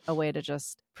and a way to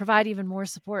just provide even more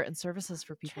support and services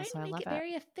for people. Trying So to I make love it it.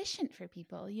 very efficient for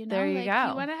people, There you like you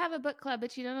go. want to have a book club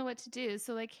but you don't know what to do,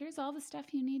 so like here's all the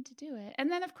stuff you need to do it.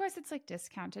 And then of course it's like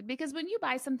discounted because when you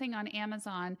buy something on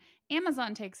Amazon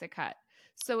takes a cut.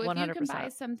 So if you can buy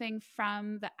 100%. something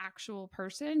from the actual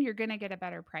person, you're going to get a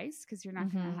better price because you're not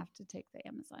going to Mm-hmm. have to take the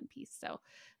Amazon piece. So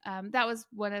that was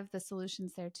one of the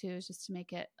solutions there too, is just to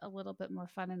make it a little bit more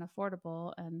fun and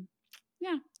affordable. And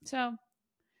yeah, so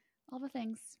all the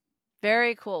things.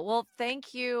 Very cool. Well,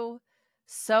 thank you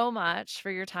so much for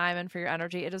your time and for your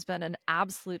energy. It has been an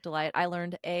absolute delight. I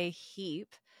learned a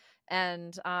heap.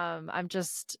 And I'm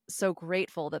just so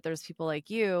grateful that there's people like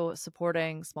you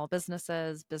supporting small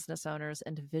businesses, business owners,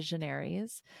 and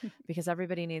visionaries because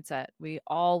everybody needs it. We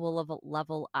all will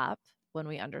level up when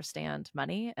we understand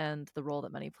money and the role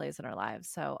that money plays in our lives.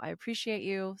 So I appreciate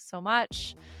you so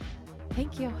much.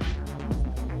 Thank you.